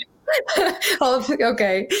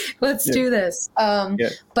 Okay, let's do this. But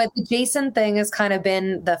the Jason thing has kind of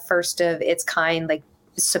been the first of its kind, like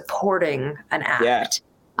supporting an act. Yeah.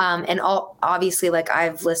 And obviously, like,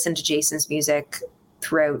 I've listened to Jason's music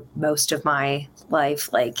throughout most of my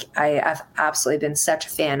life. Like, I've absolutely been such a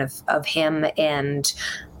fan of him and,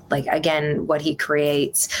 like, again, what he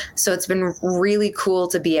creates. So it's been really cool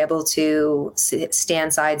to be able to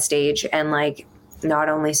stand side stage and, like, not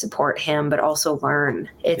only support him, but also learn.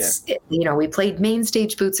 We played main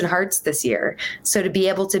stage Boots and Hearts this year. So to be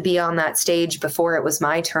able to be on that stage before it was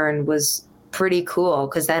my turn was pretty cool,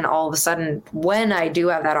 because then all of a sudden, when I do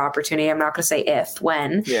have that opportunity, I'm not going to say if,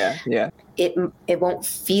 when, it won't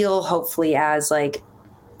feel hopefully as like,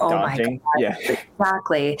 oh daunting. My God,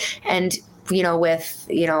 exactly. And with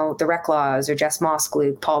the Reclaws or Jess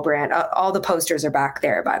Moskluke, Paul Brandt, all the posters are back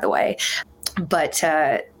there, by the way. But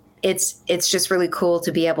it's just really cool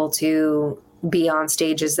to be able to be on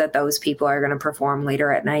stages that those people are going to perform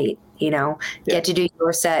later at night. Get to do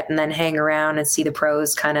your set and then hang around and see the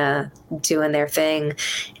pros kind of doing their thing.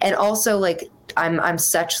 And also, like, I'm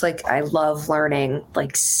such like, I love learning,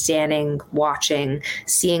 like standing, watching,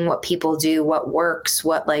 seeing what people do, what works,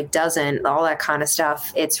 what like doesn't, all that kind of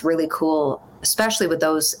stuff. It's really cool, especially with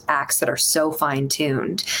those acts that are so fine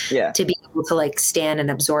tuned, to be able to like stand and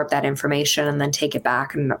absorb that information and then take it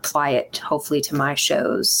back and apply it hopefully to my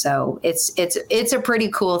shows. So it's a pretty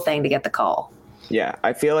cool thing to get the call. Yeah,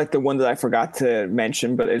 I feel like the one that I forgot to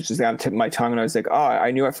mention, but it's just on the tip of my tongue, and I was like, oh,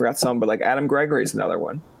 I knew I forgot some, but like Adam Gregory is another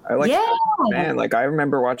one. I like, man, like I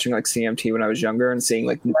remember watching like CMT when I was younger and seeing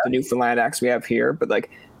like the Newfoundland acts we have here, but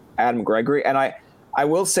like Adam Gregory, and I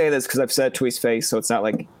will say this because I've said it to his face, so it's not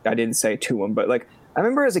like I didn't say it to him, but like I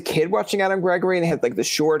remember as a kid watching Adam Gregory, and he had like the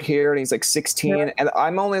short hair, and he's like 16, and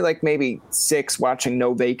I'm only like maybe 6 watching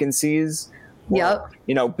No Vacancies.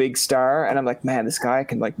 You know, Big Star, and I'm like, man, this guy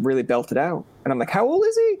can like really belt it out. And I'm like, how old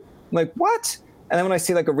is he? I'm like, what? And then when I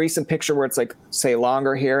see like a recent picture where it's like, say,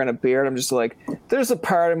 longer hair and a beard, I'm just like, there's a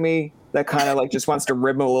part of me that kind of like just wants to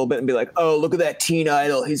rib him a little bit and be like, oh, look at that teen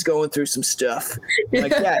idol. He's going through some stuff.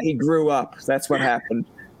 Like, yeah, he grew up. That's what happened.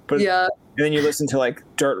 But and then you listen to like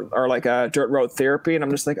Dirt Road Therapy, and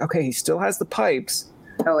I'm just like, okay, he still has the pipes.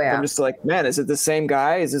 Oh yeah. I'm just like, man, is it the same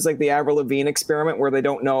guy? Is this like the Avril Lavigne experiment where they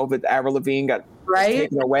don't know if Avril Lavigne got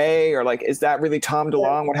taken away, or like, is that really Tom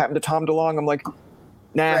DeLonge? What happened to Tom DeLonge? I'm like,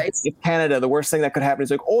 nah, it's Canada. The worst thing that could happen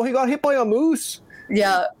is like, oh, he got hit by a moose.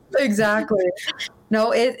 Yeah, exactly.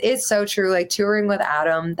 No, it's so true. Like touring with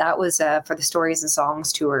Adam, that was for the Stories and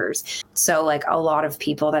Songs tours. So like a lot of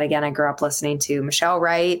people that, again, I grew up listening to: Michelle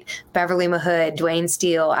Wright, Beverly Mahood, Dwayne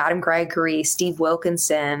Steele, Adam Gregory, Steve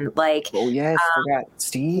Wilkinson. Like, oh yes, forgot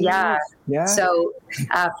Steve. Yeah. So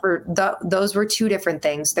those were 2 different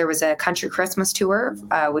things. There was a Country Christmas tour,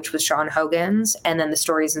 which was Sean Hogan's, and then the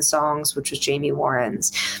Stories and Songs, which was Jamie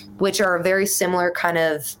Warren's, which are a very similar kind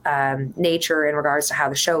of nature in regards to how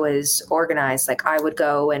the show is organized. Like I would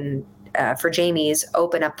go and for Jamie's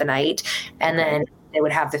open up the night, and then they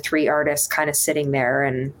would have the 3 artists kind of sitting there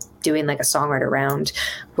and doing like a songwriter round.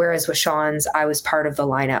 Whereas with Sean's, I was part of the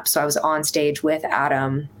lineup. So I was on stage with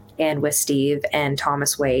Adam and with Steve and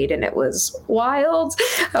Thomas Wade, and it was wild.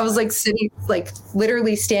 I was like sitting, like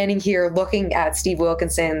literally standing here looking at Steve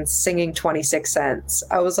Wilkinson singing 26 Cents.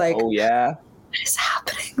 I was like, oh yeah, what is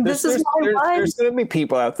happening? This is my life. There's gonna be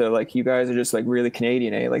people out there like, you guys are just like really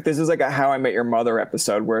Canadian, eh? Like this is like a How I Met Your Mother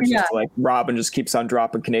episode where it's just like Robin just keeps on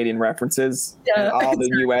dropping Canadian references, and all the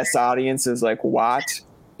US audience is like, what?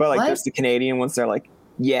 But like there's the Canadian ones, they're like,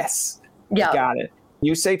 yes, got it.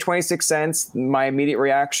 You say 26 Cents, my immediate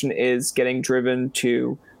reaction is getting driven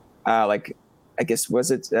to like, I guess, was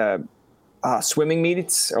it swimming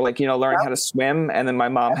meets, or like, you know, learning how to swim, and then my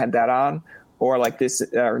mom had that on. Or like this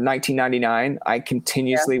 1999, I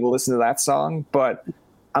continuously will listen to that song. But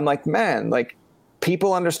I'm like, man, like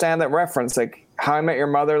people understand that reference. Like How I Met Your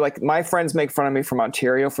Mother, like my friends make fun of me from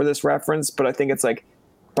Ontario for this reference, but I think it's like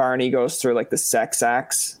Barney goes through like the sex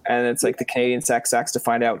acts, and it's like the Canadian sex acts to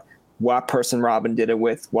find out what person Robin did it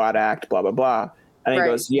with, what act, blah, blah, blah. And he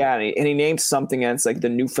goes, yeah, and he names something, and it's like the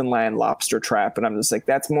Newfoundland lobster trap. And I'm just like,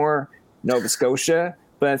 that's more Nova Scotia.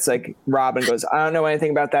 But it's like Robin goes, I don't know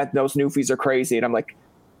anything about that. Those Newfies are crazy. And I'm like,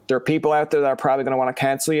 there are people out there that are probably going to want to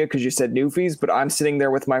cancel you because you said Newfies. But I'm sitting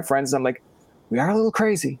there with my friends, and I'm like, we are a little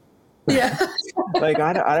crazy. Yeah. Like,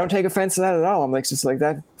 I don't take offense to that at all. I'm like, just like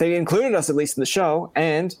that. They included us at least in the show.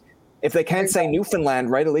 And if they can't say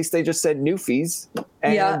Newfoundland, right, at least they just said Newfies.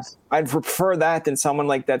 And I'd prefer that than someone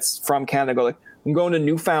like that's from Canada go like, I'm going to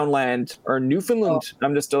Newfoundland or Newfoundland.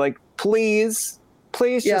 I'm just like, please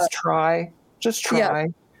just try. Just try. Yeah.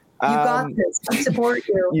 You got this. I support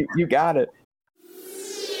you. You got it.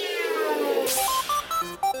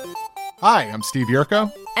 Hi, I'm Steve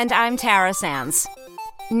Yerko. And I'm Tara Sands.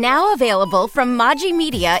 Now available from Maji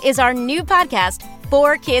Media is our new podcast,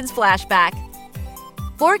 4Kids Flashback.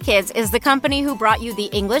 4Kids is the company who brought you the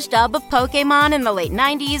English dub of Pokemon in the late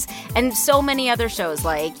 90s and so many other shows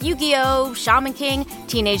like Yu-Gi-Oh!, Shaman King,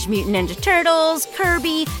 Teenage Mutant Ninja Turtles,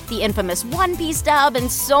 Kirby, the infamous One Piece dub,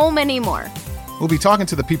 and so many more. We'll be talking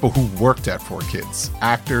to the people who worked at 4Kids.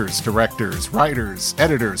 Actors, directors, writers,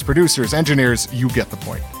 editors, producers, engineers, you get the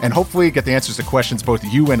point. And hopefully get the answers to questions both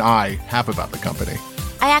you and I have about the company.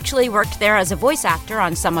 I actually worked there as a voice actor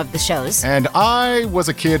on some of the shows. And I was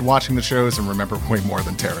a kid watching the shows and remember way more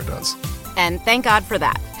than Tara does. And thank God for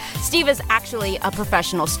that. Steve is actually a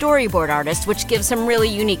professional storyboard artist, which gives some really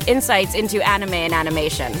unique insights into anime and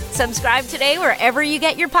animation. Subscribe today wherever you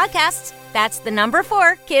get your podcasts. That's the number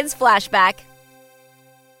 4 Kids Flashback.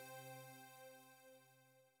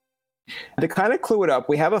 To kind of clue it up,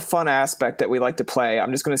 we have a fun aspect that we like to play.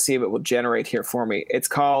 I'm just going to see if it will generate here for me. It's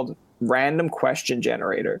called Random Question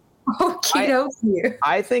Generator. Okie dokie.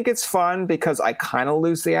 I think it's fun because I kind of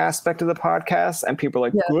lose the aspect of the podcast, and people are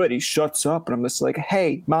like, good, he shuts up. And I'm just like,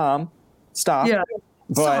 hey, mom, stop. Yeah.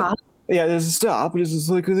 But stop. Yeah, this is stop. This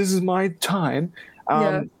is my time.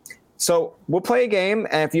 So we'll play a game,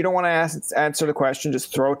 and if you don't want to answer the question,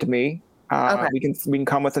 just throw it to me. Okay. We can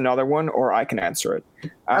come with another one, or I can answer it.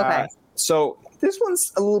 Okay. So this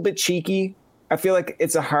one's a little bit cheeky. I feel like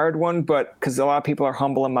it's a hard one, but because a lot of people are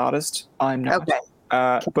humble and modest, I'm not. Okay.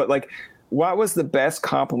 But like, what was the best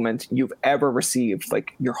compliment you've ever received,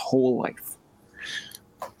 like your whole life?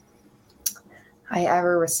 I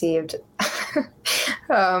ever received.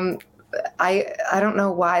 I don't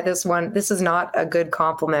know why this is not a good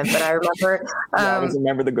compliment, but I remember. I always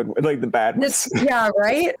remember the good, like the bad ones. Yeah,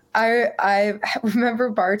 right. I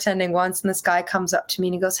remember bartending once, and this guy comes up to me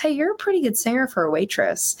and he goes, "Hey, you're a pretty good singer for a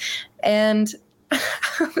waitress," and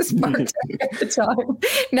I was bartending at the time.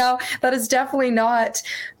 Now, that is definitely not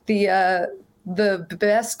the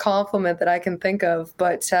best compliment that I can think of,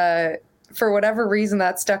 but for whatever reason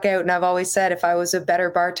that stuck out. And I've always said if I was a better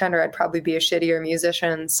bartender, I'd probably be a shittier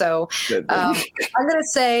musician. So I'm going to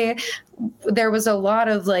say there was a lot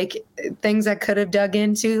of like things I could have dug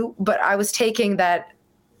into, but I was taking that.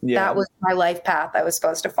 Yeah. That was my life path I was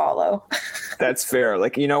supposed to follow. That's fair.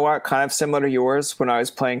 Like, you know what? Kind of similar to yours when I was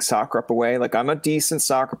playing soccer up away. Like, I'm a decent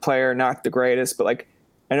soccer player, not the greatest, but like,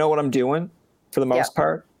 I know what I'm doing for the most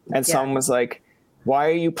part. And someone was like, why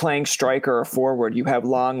are you playing striker or forward? You have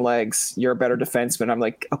long legs. You're a better defenseman. I'm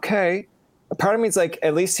like, okay. A part of me is like,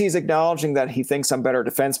 at least he's acknowledging that he thinks I'm better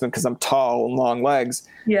defenseman because I'm tall and long legs.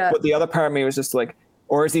 Yeah. But the other part of me was just like,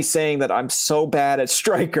 or is he saying that I'm so bad at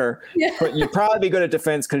striker, but you'd probably be good at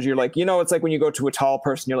defense because you're like, you know, it's like when you go to a tall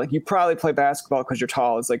person, you're like, you probably play basketball because you're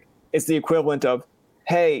tall. It's like, it's the equivalent of,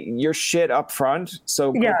 hey, you're shit up front,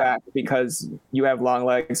 so go back because you have long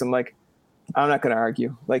legs. I'm like, I'm not going to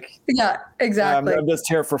argue. Like, yeah, exactly. I'm just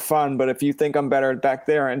here for fun. But if you think I'm better back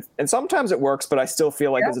there, and sometimes it works, but I still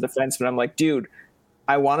feel like as a defenseman, I'm like, dude,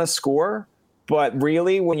 I want to score. But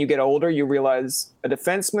really, when you get older, you realize a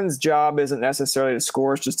defenseman's job isn't necessarily to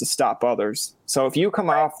score, it's just to stop others. So if you come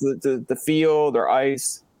off the field or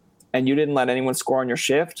ice and you didn't let anyone score on your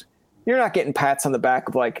shift, you're not getting pats on the back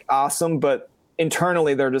of like, awesome. But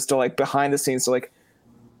internally, they're just like behind the scenes. So like,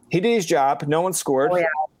 he did his job. No one scored. Oh, yeah.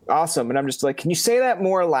 Awesome. And I'm just like, can you say that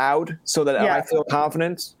more loud so that I feel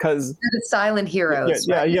confident? Because the silent heroes.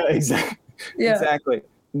 Yeah, exactly. Yeah. Exactly.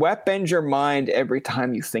 What bends your mind every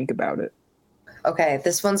time you think about it? Okay,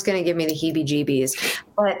 this one's going to give me the heebie-jeebies.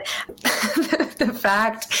 But the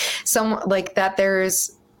fact that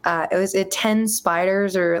there's was it 10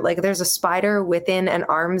 spiders, or like there's a spider within an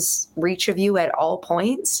arm's reach of you at all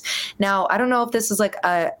points. Now, I don't know if this is like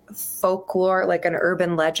a folklore, like an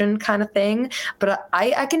urban legend kind of thing, but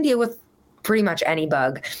I can deal with pretty much any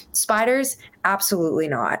bug. Spiders, absolutely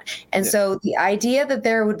not. And so the idea that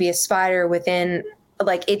there would be a spider within,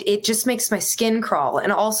 like, it just makes my skin crawl.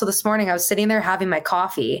 And also this morning I was sitting there having my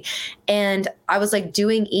coffee and I was like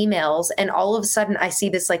doing emails, and all of a sudden I see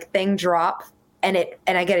this like thing drop and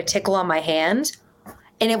I get a tickle on my hand,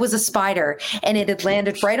 and it was a spider, and it had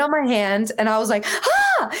landed right on my hand, and I was like,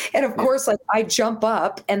 ah! And of course, like I jump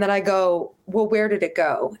up and then I go, well, where did it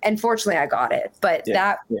go? And fortunately I got it. But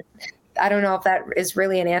I don't know if that is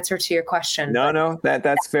really an answer to your question. No,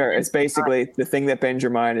 that's fair. It's basically the thing that bends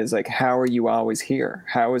your mind is like, how are you always here?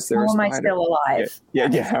 How is there a spider? How am I still alive? Yeah.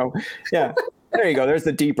 There you go. There's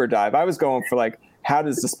the deeper dive. I was going for like, how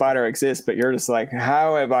does the spider exist? But you're just like,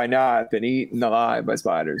 how have I not been eaten alive by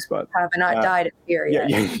spiders? But have I not died of fear yet?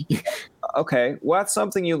 Yeah. Okay. What's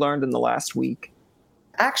something you learned in the last week?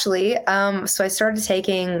 Actually, so I started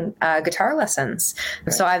taking guitar lessons.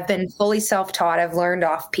 Okay. So I've been fully self-taught. I've learned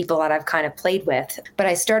off people that I've kind of played with. But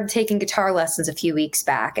I started taking guitar lessons a few weeks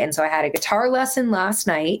back. And so I had a guitar lesson last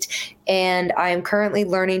night. And I am currently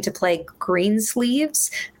learning to play green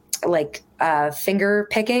sleeves, like finger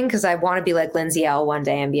picking, because I want to be like Lindsay Ell one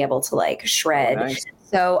day and be able to like shred. Nice.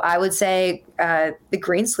 So I would say the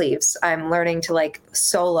green sleeves, I'm learning to like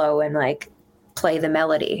solo and like play the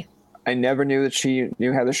melody. I never knew that she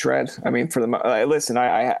knew how to shred. I mean, listen,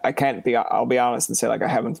 I can't be, I'll be honest and say like, I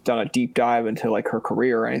haven't done a deep dive into like her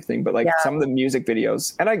career or anything, but like some of the music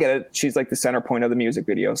videos, and I get it. She's like the center point of the music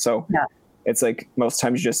video. So it's like most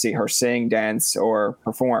times you just see her sing, dance, or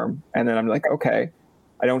perform. And then I'm like, okay,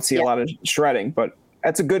 I don't see a lot of shredding, but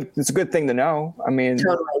it's a good thing to know. I mean,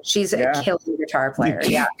 totally. She's a killer guitar player.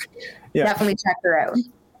 Yeah. Definitely check her out.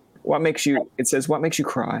 What makes you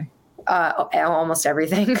cry? Almost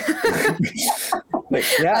everything. I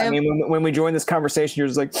mean, when we joined this conversation, you're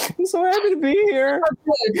just like, I'm so happy to be here.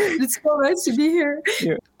 It's so nice to be here.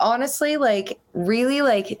 Yeah. Honestly, like really,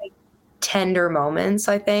 like tender moments,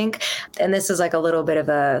 I think. And this is like a little bit of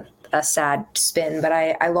a sad spin, but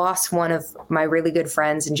I lost one of my really good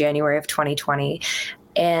friends in January of 2020,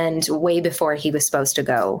 and way before he was supposed to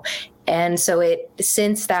go. And so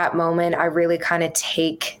since that moment, I really kind of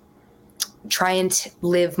try and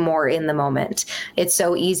live more in the moment. It's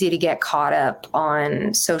so easy to get caught up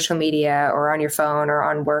on social media or on your phone or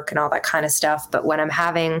on work and all that kind of stuff. But when I'm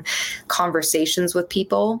having conversations with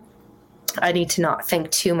people, I need to not think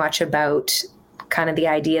too much about kind of the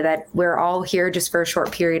idea that we're all here just for a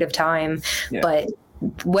short period of time. Yeah. But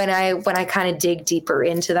when I kind of dig deeper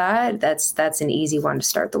into that, that's an easy one to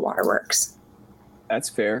start the waterworks. That's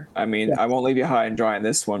fair. I mean, I won't leave you high and dry on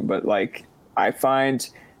this one, but like I find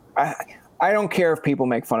I don't care if people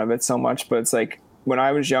make fun of it so much, but it's like when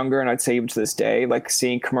I was younger, and I'd say even to this day, like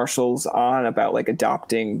seeing commercials on about like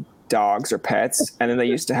adopting dogs or pets, and then they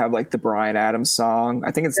used to have like the Bryan Adams song.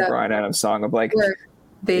 I think it's the Bryan Adams song of like, in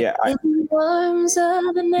the arms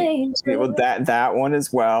of an angel. Well, that one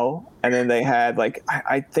as well. And then they had like,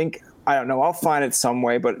 I think, I don't know, I'll find it some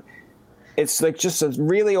way, but it's like just a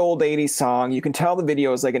really old 80s song. You can tell the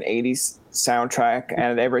video is like an 80s soundtrack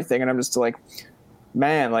and everything. And I'm just like,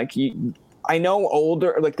 man, like I know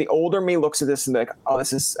the older me looks at this and like, oh,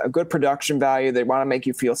 this is a good production value. They want to make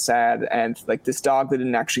you feel sad. And like this dog that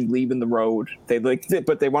didn't actually leave in the road,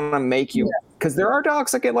 but they want to make you, because there are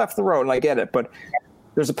dogs that get left the road, and I get it. But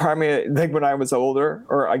there's a part of me, like when I was older,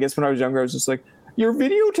 or I guess when I was younger, I was just like, you're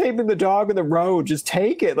videotaping the dog in the road. Just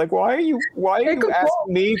take it. Like, why are you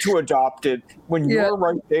asking me to adopt it when you're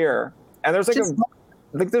right there? And there's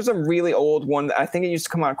there's a really old one that I think it used to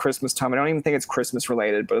come out at Christmas time. I don't even think it's Christmas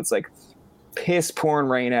related, but it's like piss pouring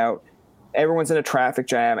rain out. Everyone's in a traffic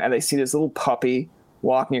jam and they see this little puppy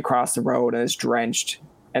walking across the road and it's drenched,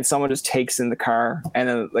 and someone just takes in the car, and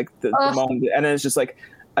then like the moment, and then it's just like,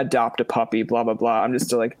 adopt a puppy, blah, blah, blah. I'm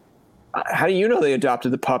just like, how do you know they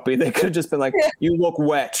adopted the puppy? They could have just been like, you look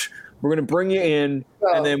wet. We're going to bring you in.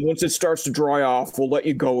 And then once it starts to dry off, we'll let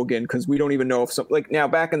you go again. Cause we don't even know if like now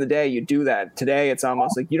back in the day you do that. Today it's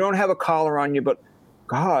almost like you don't have a collar on you, but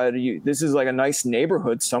God, this is like a nice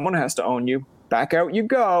neighborhood. Someone has to own you. Back out you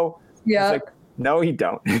go. Yeah. It's like, no, you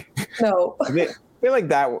don't. No. I feel like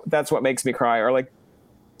that's what makes me cry. Or like,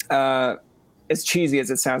 as cheesy as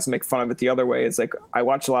it sounds to make fun of it the other way, is like I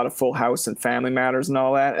watch a lot of Full House and Family Matters and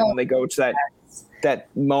all that, and then they go to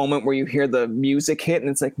that moment where you hear the music hit, and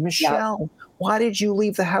it's like, Michelle, why did you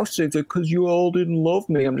leave the house today? It's like, because you all didn't love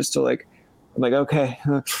me. I'm like, okay,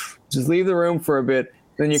 just leave the room for a bit.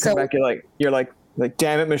 Then you come back, you're like,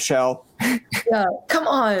 damn it, Michelle. Yeah, come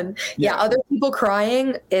on. Yeah, other people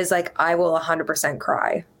crying is like, I will 100%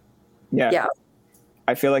 cry. Yeah.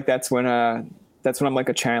 I feel like that's when I'm like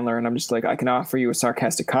a Chandler, and I'm just like, I can offer you a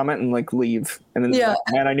sarcastic comment and like leave. And then, like,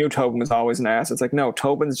 man, I knew Tobin was always an ass. It's like, no,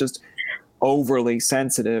 Tobin's just overly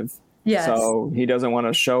sensitive. Yes. So he doesn't want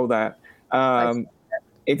to show that.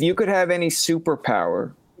 If you could have any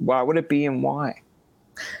superpower, what would it be and why?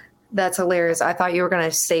 That's hilarious. I thought you were going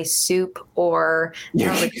to say soup or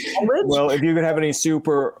well, if you could have any soup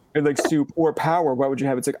or power, what would you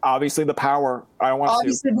have? It's like, obviously the power. I don't want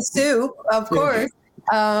obviously the soup, of course.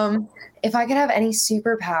 If I could have any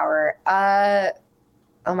superpower,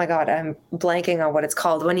 oh my God, I'm blanking on what it's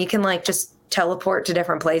called. When you can like just teleport to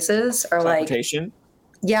different places, or teleportation?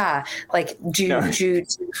 Like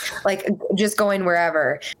like just going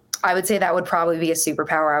wherever. I would say that would probably be a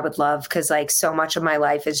superpower I would love, because like so much of my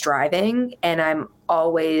life is driving and I'm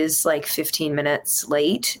always like 15 minutes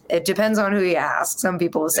late. It depends on who you ask. Some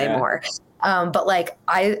people will say more. But like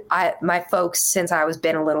my folks, since I was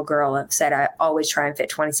been a little girl, have said I always try and fit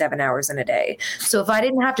 27 hours in a day. So if I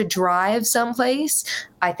didn't have to drive someplace,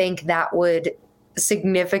 I think that would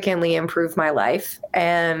significantly improve my life.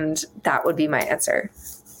 And that would be my answer.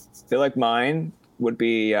 I feel like mine would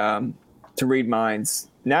be to read minds.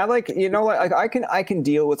 Not like, like I can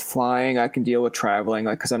deal with flying. I can deal with traveling,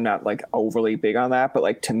 like, cause I'm not like overly big on that. But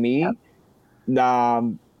like to me,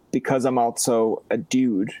 because I'm also a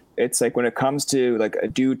dude, it's like when it comes to like a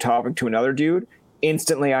dude talking to another dude,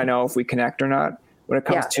 instantly I know if we connect or not. When it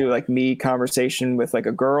comes to like me conversation with like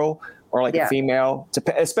a girl or like a female,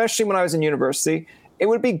 especially when I was in university, it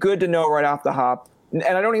would be good to know right off the hop. And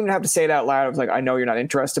I don't even have to say it out loud. It's like, I know you're not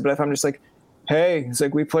interested, but if I'm just like, hey, it's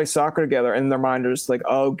like we play soccer together, and their mind is like,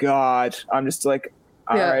 oh God, I'm just like,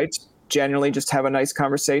 all right, generally just have a nice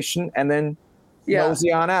conversation and then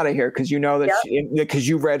mosey on out of here, because you know that because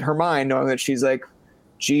you read her mind, knowing that she's like,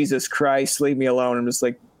 Jesus Christ, leave me alone. I'm just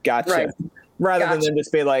like, gotcha. Rather than then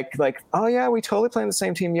just be like, oh yeah, we totally play on the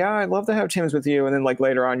same team. Yeah, I'd love to have teams with you. And then like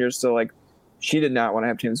later on, you're still like, she did not want to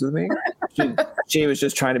have teams with me. She was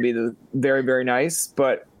just trying to be very, very nice.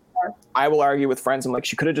 But I will argue with friends. I'm like,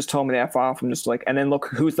 she could have just told me to F off. I'm just like, and then look,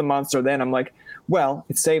 who's the monster then? I'm like, well,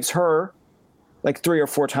 it saves her like 3 or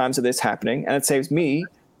 4 times of this happening, and it saves me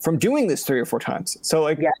from doing this 3 or 4 times. So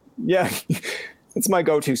like, yeah. It's my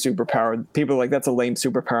go-to superpower. People are like, that's a lame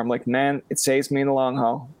superpower. I'm like, man, it saves me in the long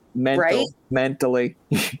haul. Mentally. The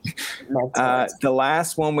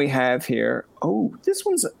last one we have here. Oh,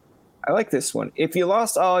 I like this one. If you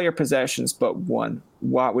lost all your possessions but one,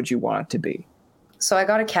 what would you want it to be? So I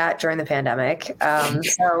got a cat during the pandemic.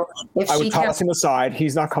 So if I would toss him aside.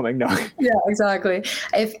 He's not coming. No. Yeah, exactly.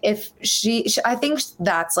 If she I think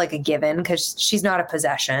that's like a given because she's not a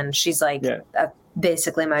possession. She's like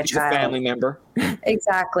basically my child. A family member.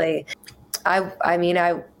 Exactly. I mean,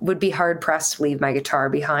 I would be hard pressed to leave my guitar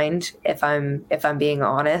behind if I'm being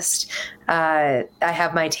honest. I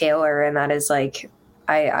have my Taylor, and that is like,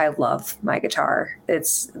 I love my guitar.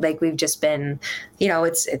 It's like, we've just been,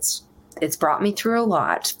 it's brought me through a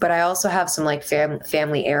lot, but I also have some like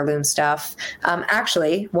family heirloom stuff.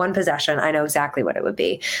 Actually, one possession, I know exactly what it would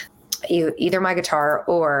be. Either my guitar,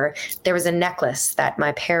 or there was a necklace that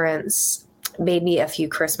my parents made me a few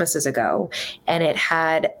Christmases ago, and it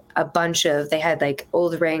had they had like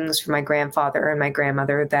old rings from my grandfather and my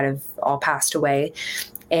grandmother that have all passed away,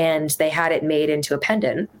 and they had it made into a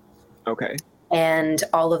pendant. Okay. And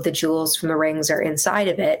all of the jewels from the rings are inside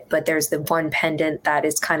of it, but there's the one pendant that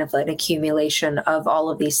is kind of like an accumulation of all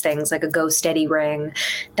of these things, like a Go Steady ring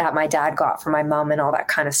that my dad got for my mom and all that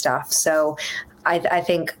kind of stuff. So I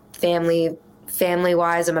think family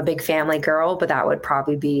wise, I'm a big family girl, but that would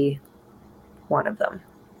probably be one of them.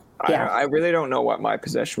 Yeah. I really don't know what my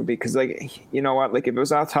possession would be, because like, you know what, like if it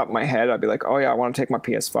was off the top of my head, I'd be like, oh yeah, I want to take my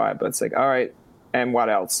PS5, but it's like, all right, and what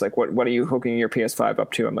else? Like what are you hooking your PS5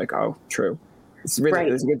 up to? I'm like, oh, true. It's really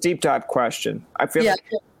It's a deep dive question. I feel like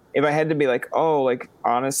if I had to be like, oh, like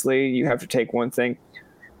honestly, you have to take one thing.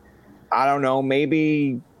 I don't know,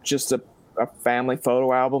 maybe just a family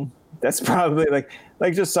photo album. That's probably like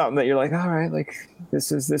just something that you're like, all right, like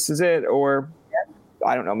this is it, or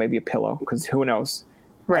I don't know, maybe a pillow, because who knows.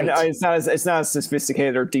 Right. It's not as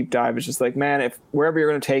sophisticated or deep dive. It's just like, man, if wherever you're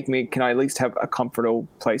going to take me, can I at least have a comfortable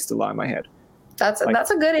place to lie my head? That's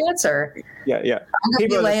a good answer. Yeah.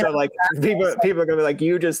 People are gonna be like,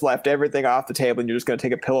 you just left everything off the table and you're just gonna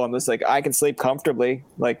take a pillow. I'm just like, I can sleep comfortably,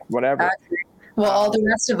 like whatever. Well, all the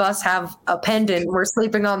rest of us have a pendant. We're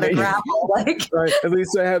sleeping on the gravel. Like, right. At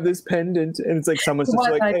least I have this pendant, and it's like someone's just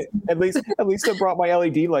like, hey, at least I brought my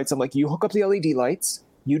LED lights. I'm like, you hook up the LED lights.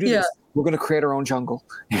 You do this. We're gonna create our own jungle.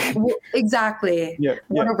 Exactly.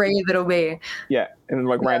 What a rave it'll be. Yeah, and then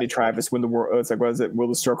like Randy Travis, when the world, it's like, what is it? Will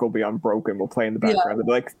the circle be unbroken? We'll play in the background.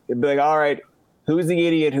 It'd be like, all right, who's the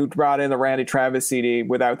idiot who brought in the Randy Travis CD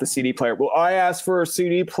without the CD player? Well, I asked for a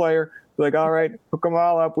CD player. Like, all right, hook them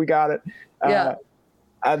all up. We got it.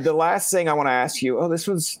 The last thing I want to ask you. Oh, this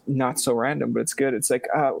one's not so random, but it's good. It's like,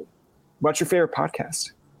 what's your favorite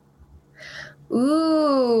podcast?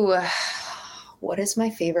 Ooh. What is my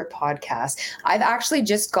favorite podcast? I've actually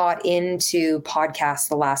just got into podcasts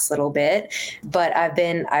the last little bit, but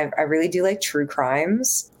I really do like true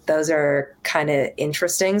crimes. Those are kind of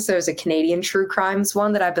interesting. So there's a Canadian true crimes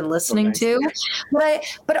one that I've been listening to.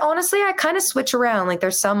 But honestly, I kind of switch around. Like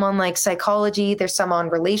there's some on like psychology, there's some on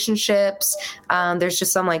relationships. There's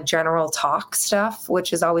just some like general talk stuff,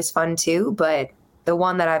 which is always fun too. But the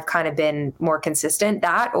one that I've kind of been more consistent,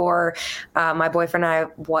 that or my boyfriend and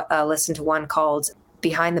I listened to one called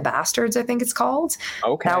Behind the Bastards, I think it's called.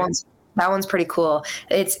 Okay. That one's pretty cool.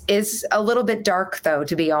 It's a little bit dark though,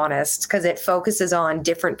 to be honest, because it focuses on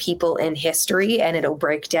different people in history, and it'll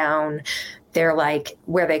break down their like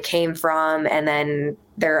where they came from, and then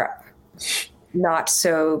their not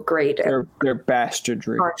so great their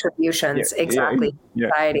bastardry contributions society.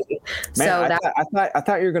 Man, so I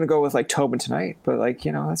thought you were gonna go with like Tobin Tonight, but like,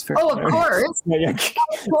 you know, that's fair. Oh, of course.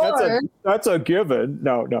 Of course. That's a given.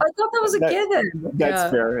 No. I thought that was a given. That's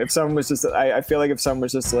fair. If someone was just, I feel like if someone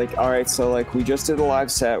was just like, all right, so like we just did a live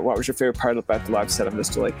set. What was your favorite part about the live set? I'm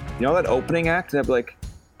just like, you know, that opening act, and I'd be like,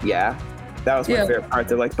 yeah. That was my favorite part.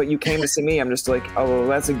 They're like, but you came to see me. I'm just like, oh, well,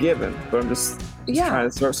 that's a given. But I'm just trying to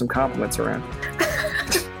throw some compliments around.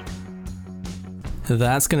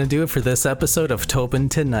 That's going to do it for this episode of Tobin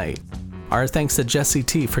Tonight. Our thanks to Jesse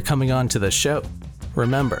T for coming on to the show.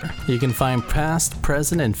 Remember, you can find past,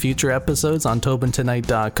 present, and future episodes on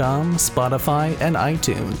TobinTonight.com, Spotify, and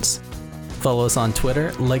iTunes. Follow us on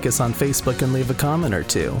Twitter, like us on Facebook, and leave a comment or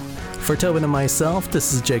two. For Tobin and myself,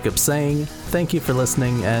 this is Jacob saying thank you for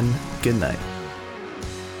listening and good night.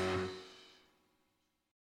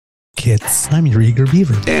 kids. I'm your eager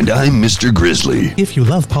beaver. And I'm Mr. Grizzly. If you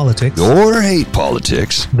love politics or hate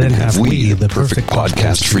politics, then have we the perfect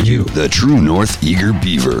podcast for you. The True North Eager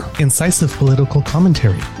Beaver. Incisive political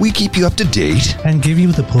commentary. We keep you up to date and give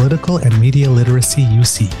you the political and media literacy you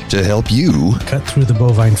seek to help you cut through the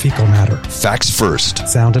bovine fecal matter. Facts first.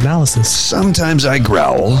 Sound analysis. Sometimes I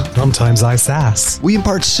growl. Sometimes I sass. We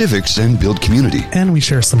impart civics and build community. And we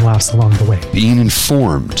share some laughs along the way. Being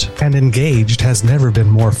informed and engaged has never been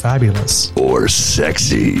more fabulous. Or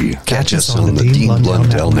sexy. Catch us on the Dean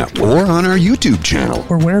Blundell Network. Or on our YouTube channel.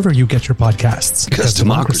 Or wherever you get your podcasts. Because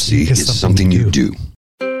democracy is something you do.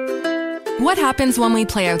 What happens when we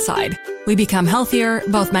play outside? We become healthier,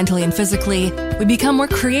 both mentally and physically. We become more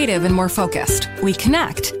creative and more focused. We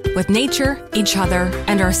connect with nature, each other,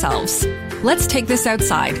 and ourselves. Let's Take This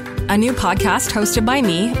Outside, a new podcast hosted by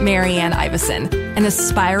me, Marianne Iveson, an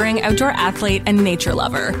aspiring outdoor athlete and nature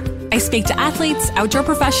lover. I speak to athletes, outdoor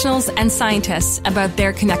professionals, and scientists about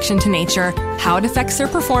their connection to nature, how it affects their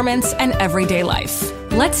performance, and everyday life.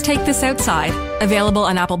 Let's Take This Outside, available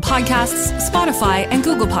on Apple Podcasts, Spotify, and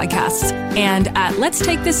Google Podcasts, and at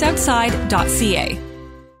letstakethisoutside.ca.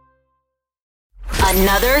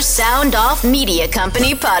 Another Sound Off Media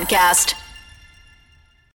Company podcast.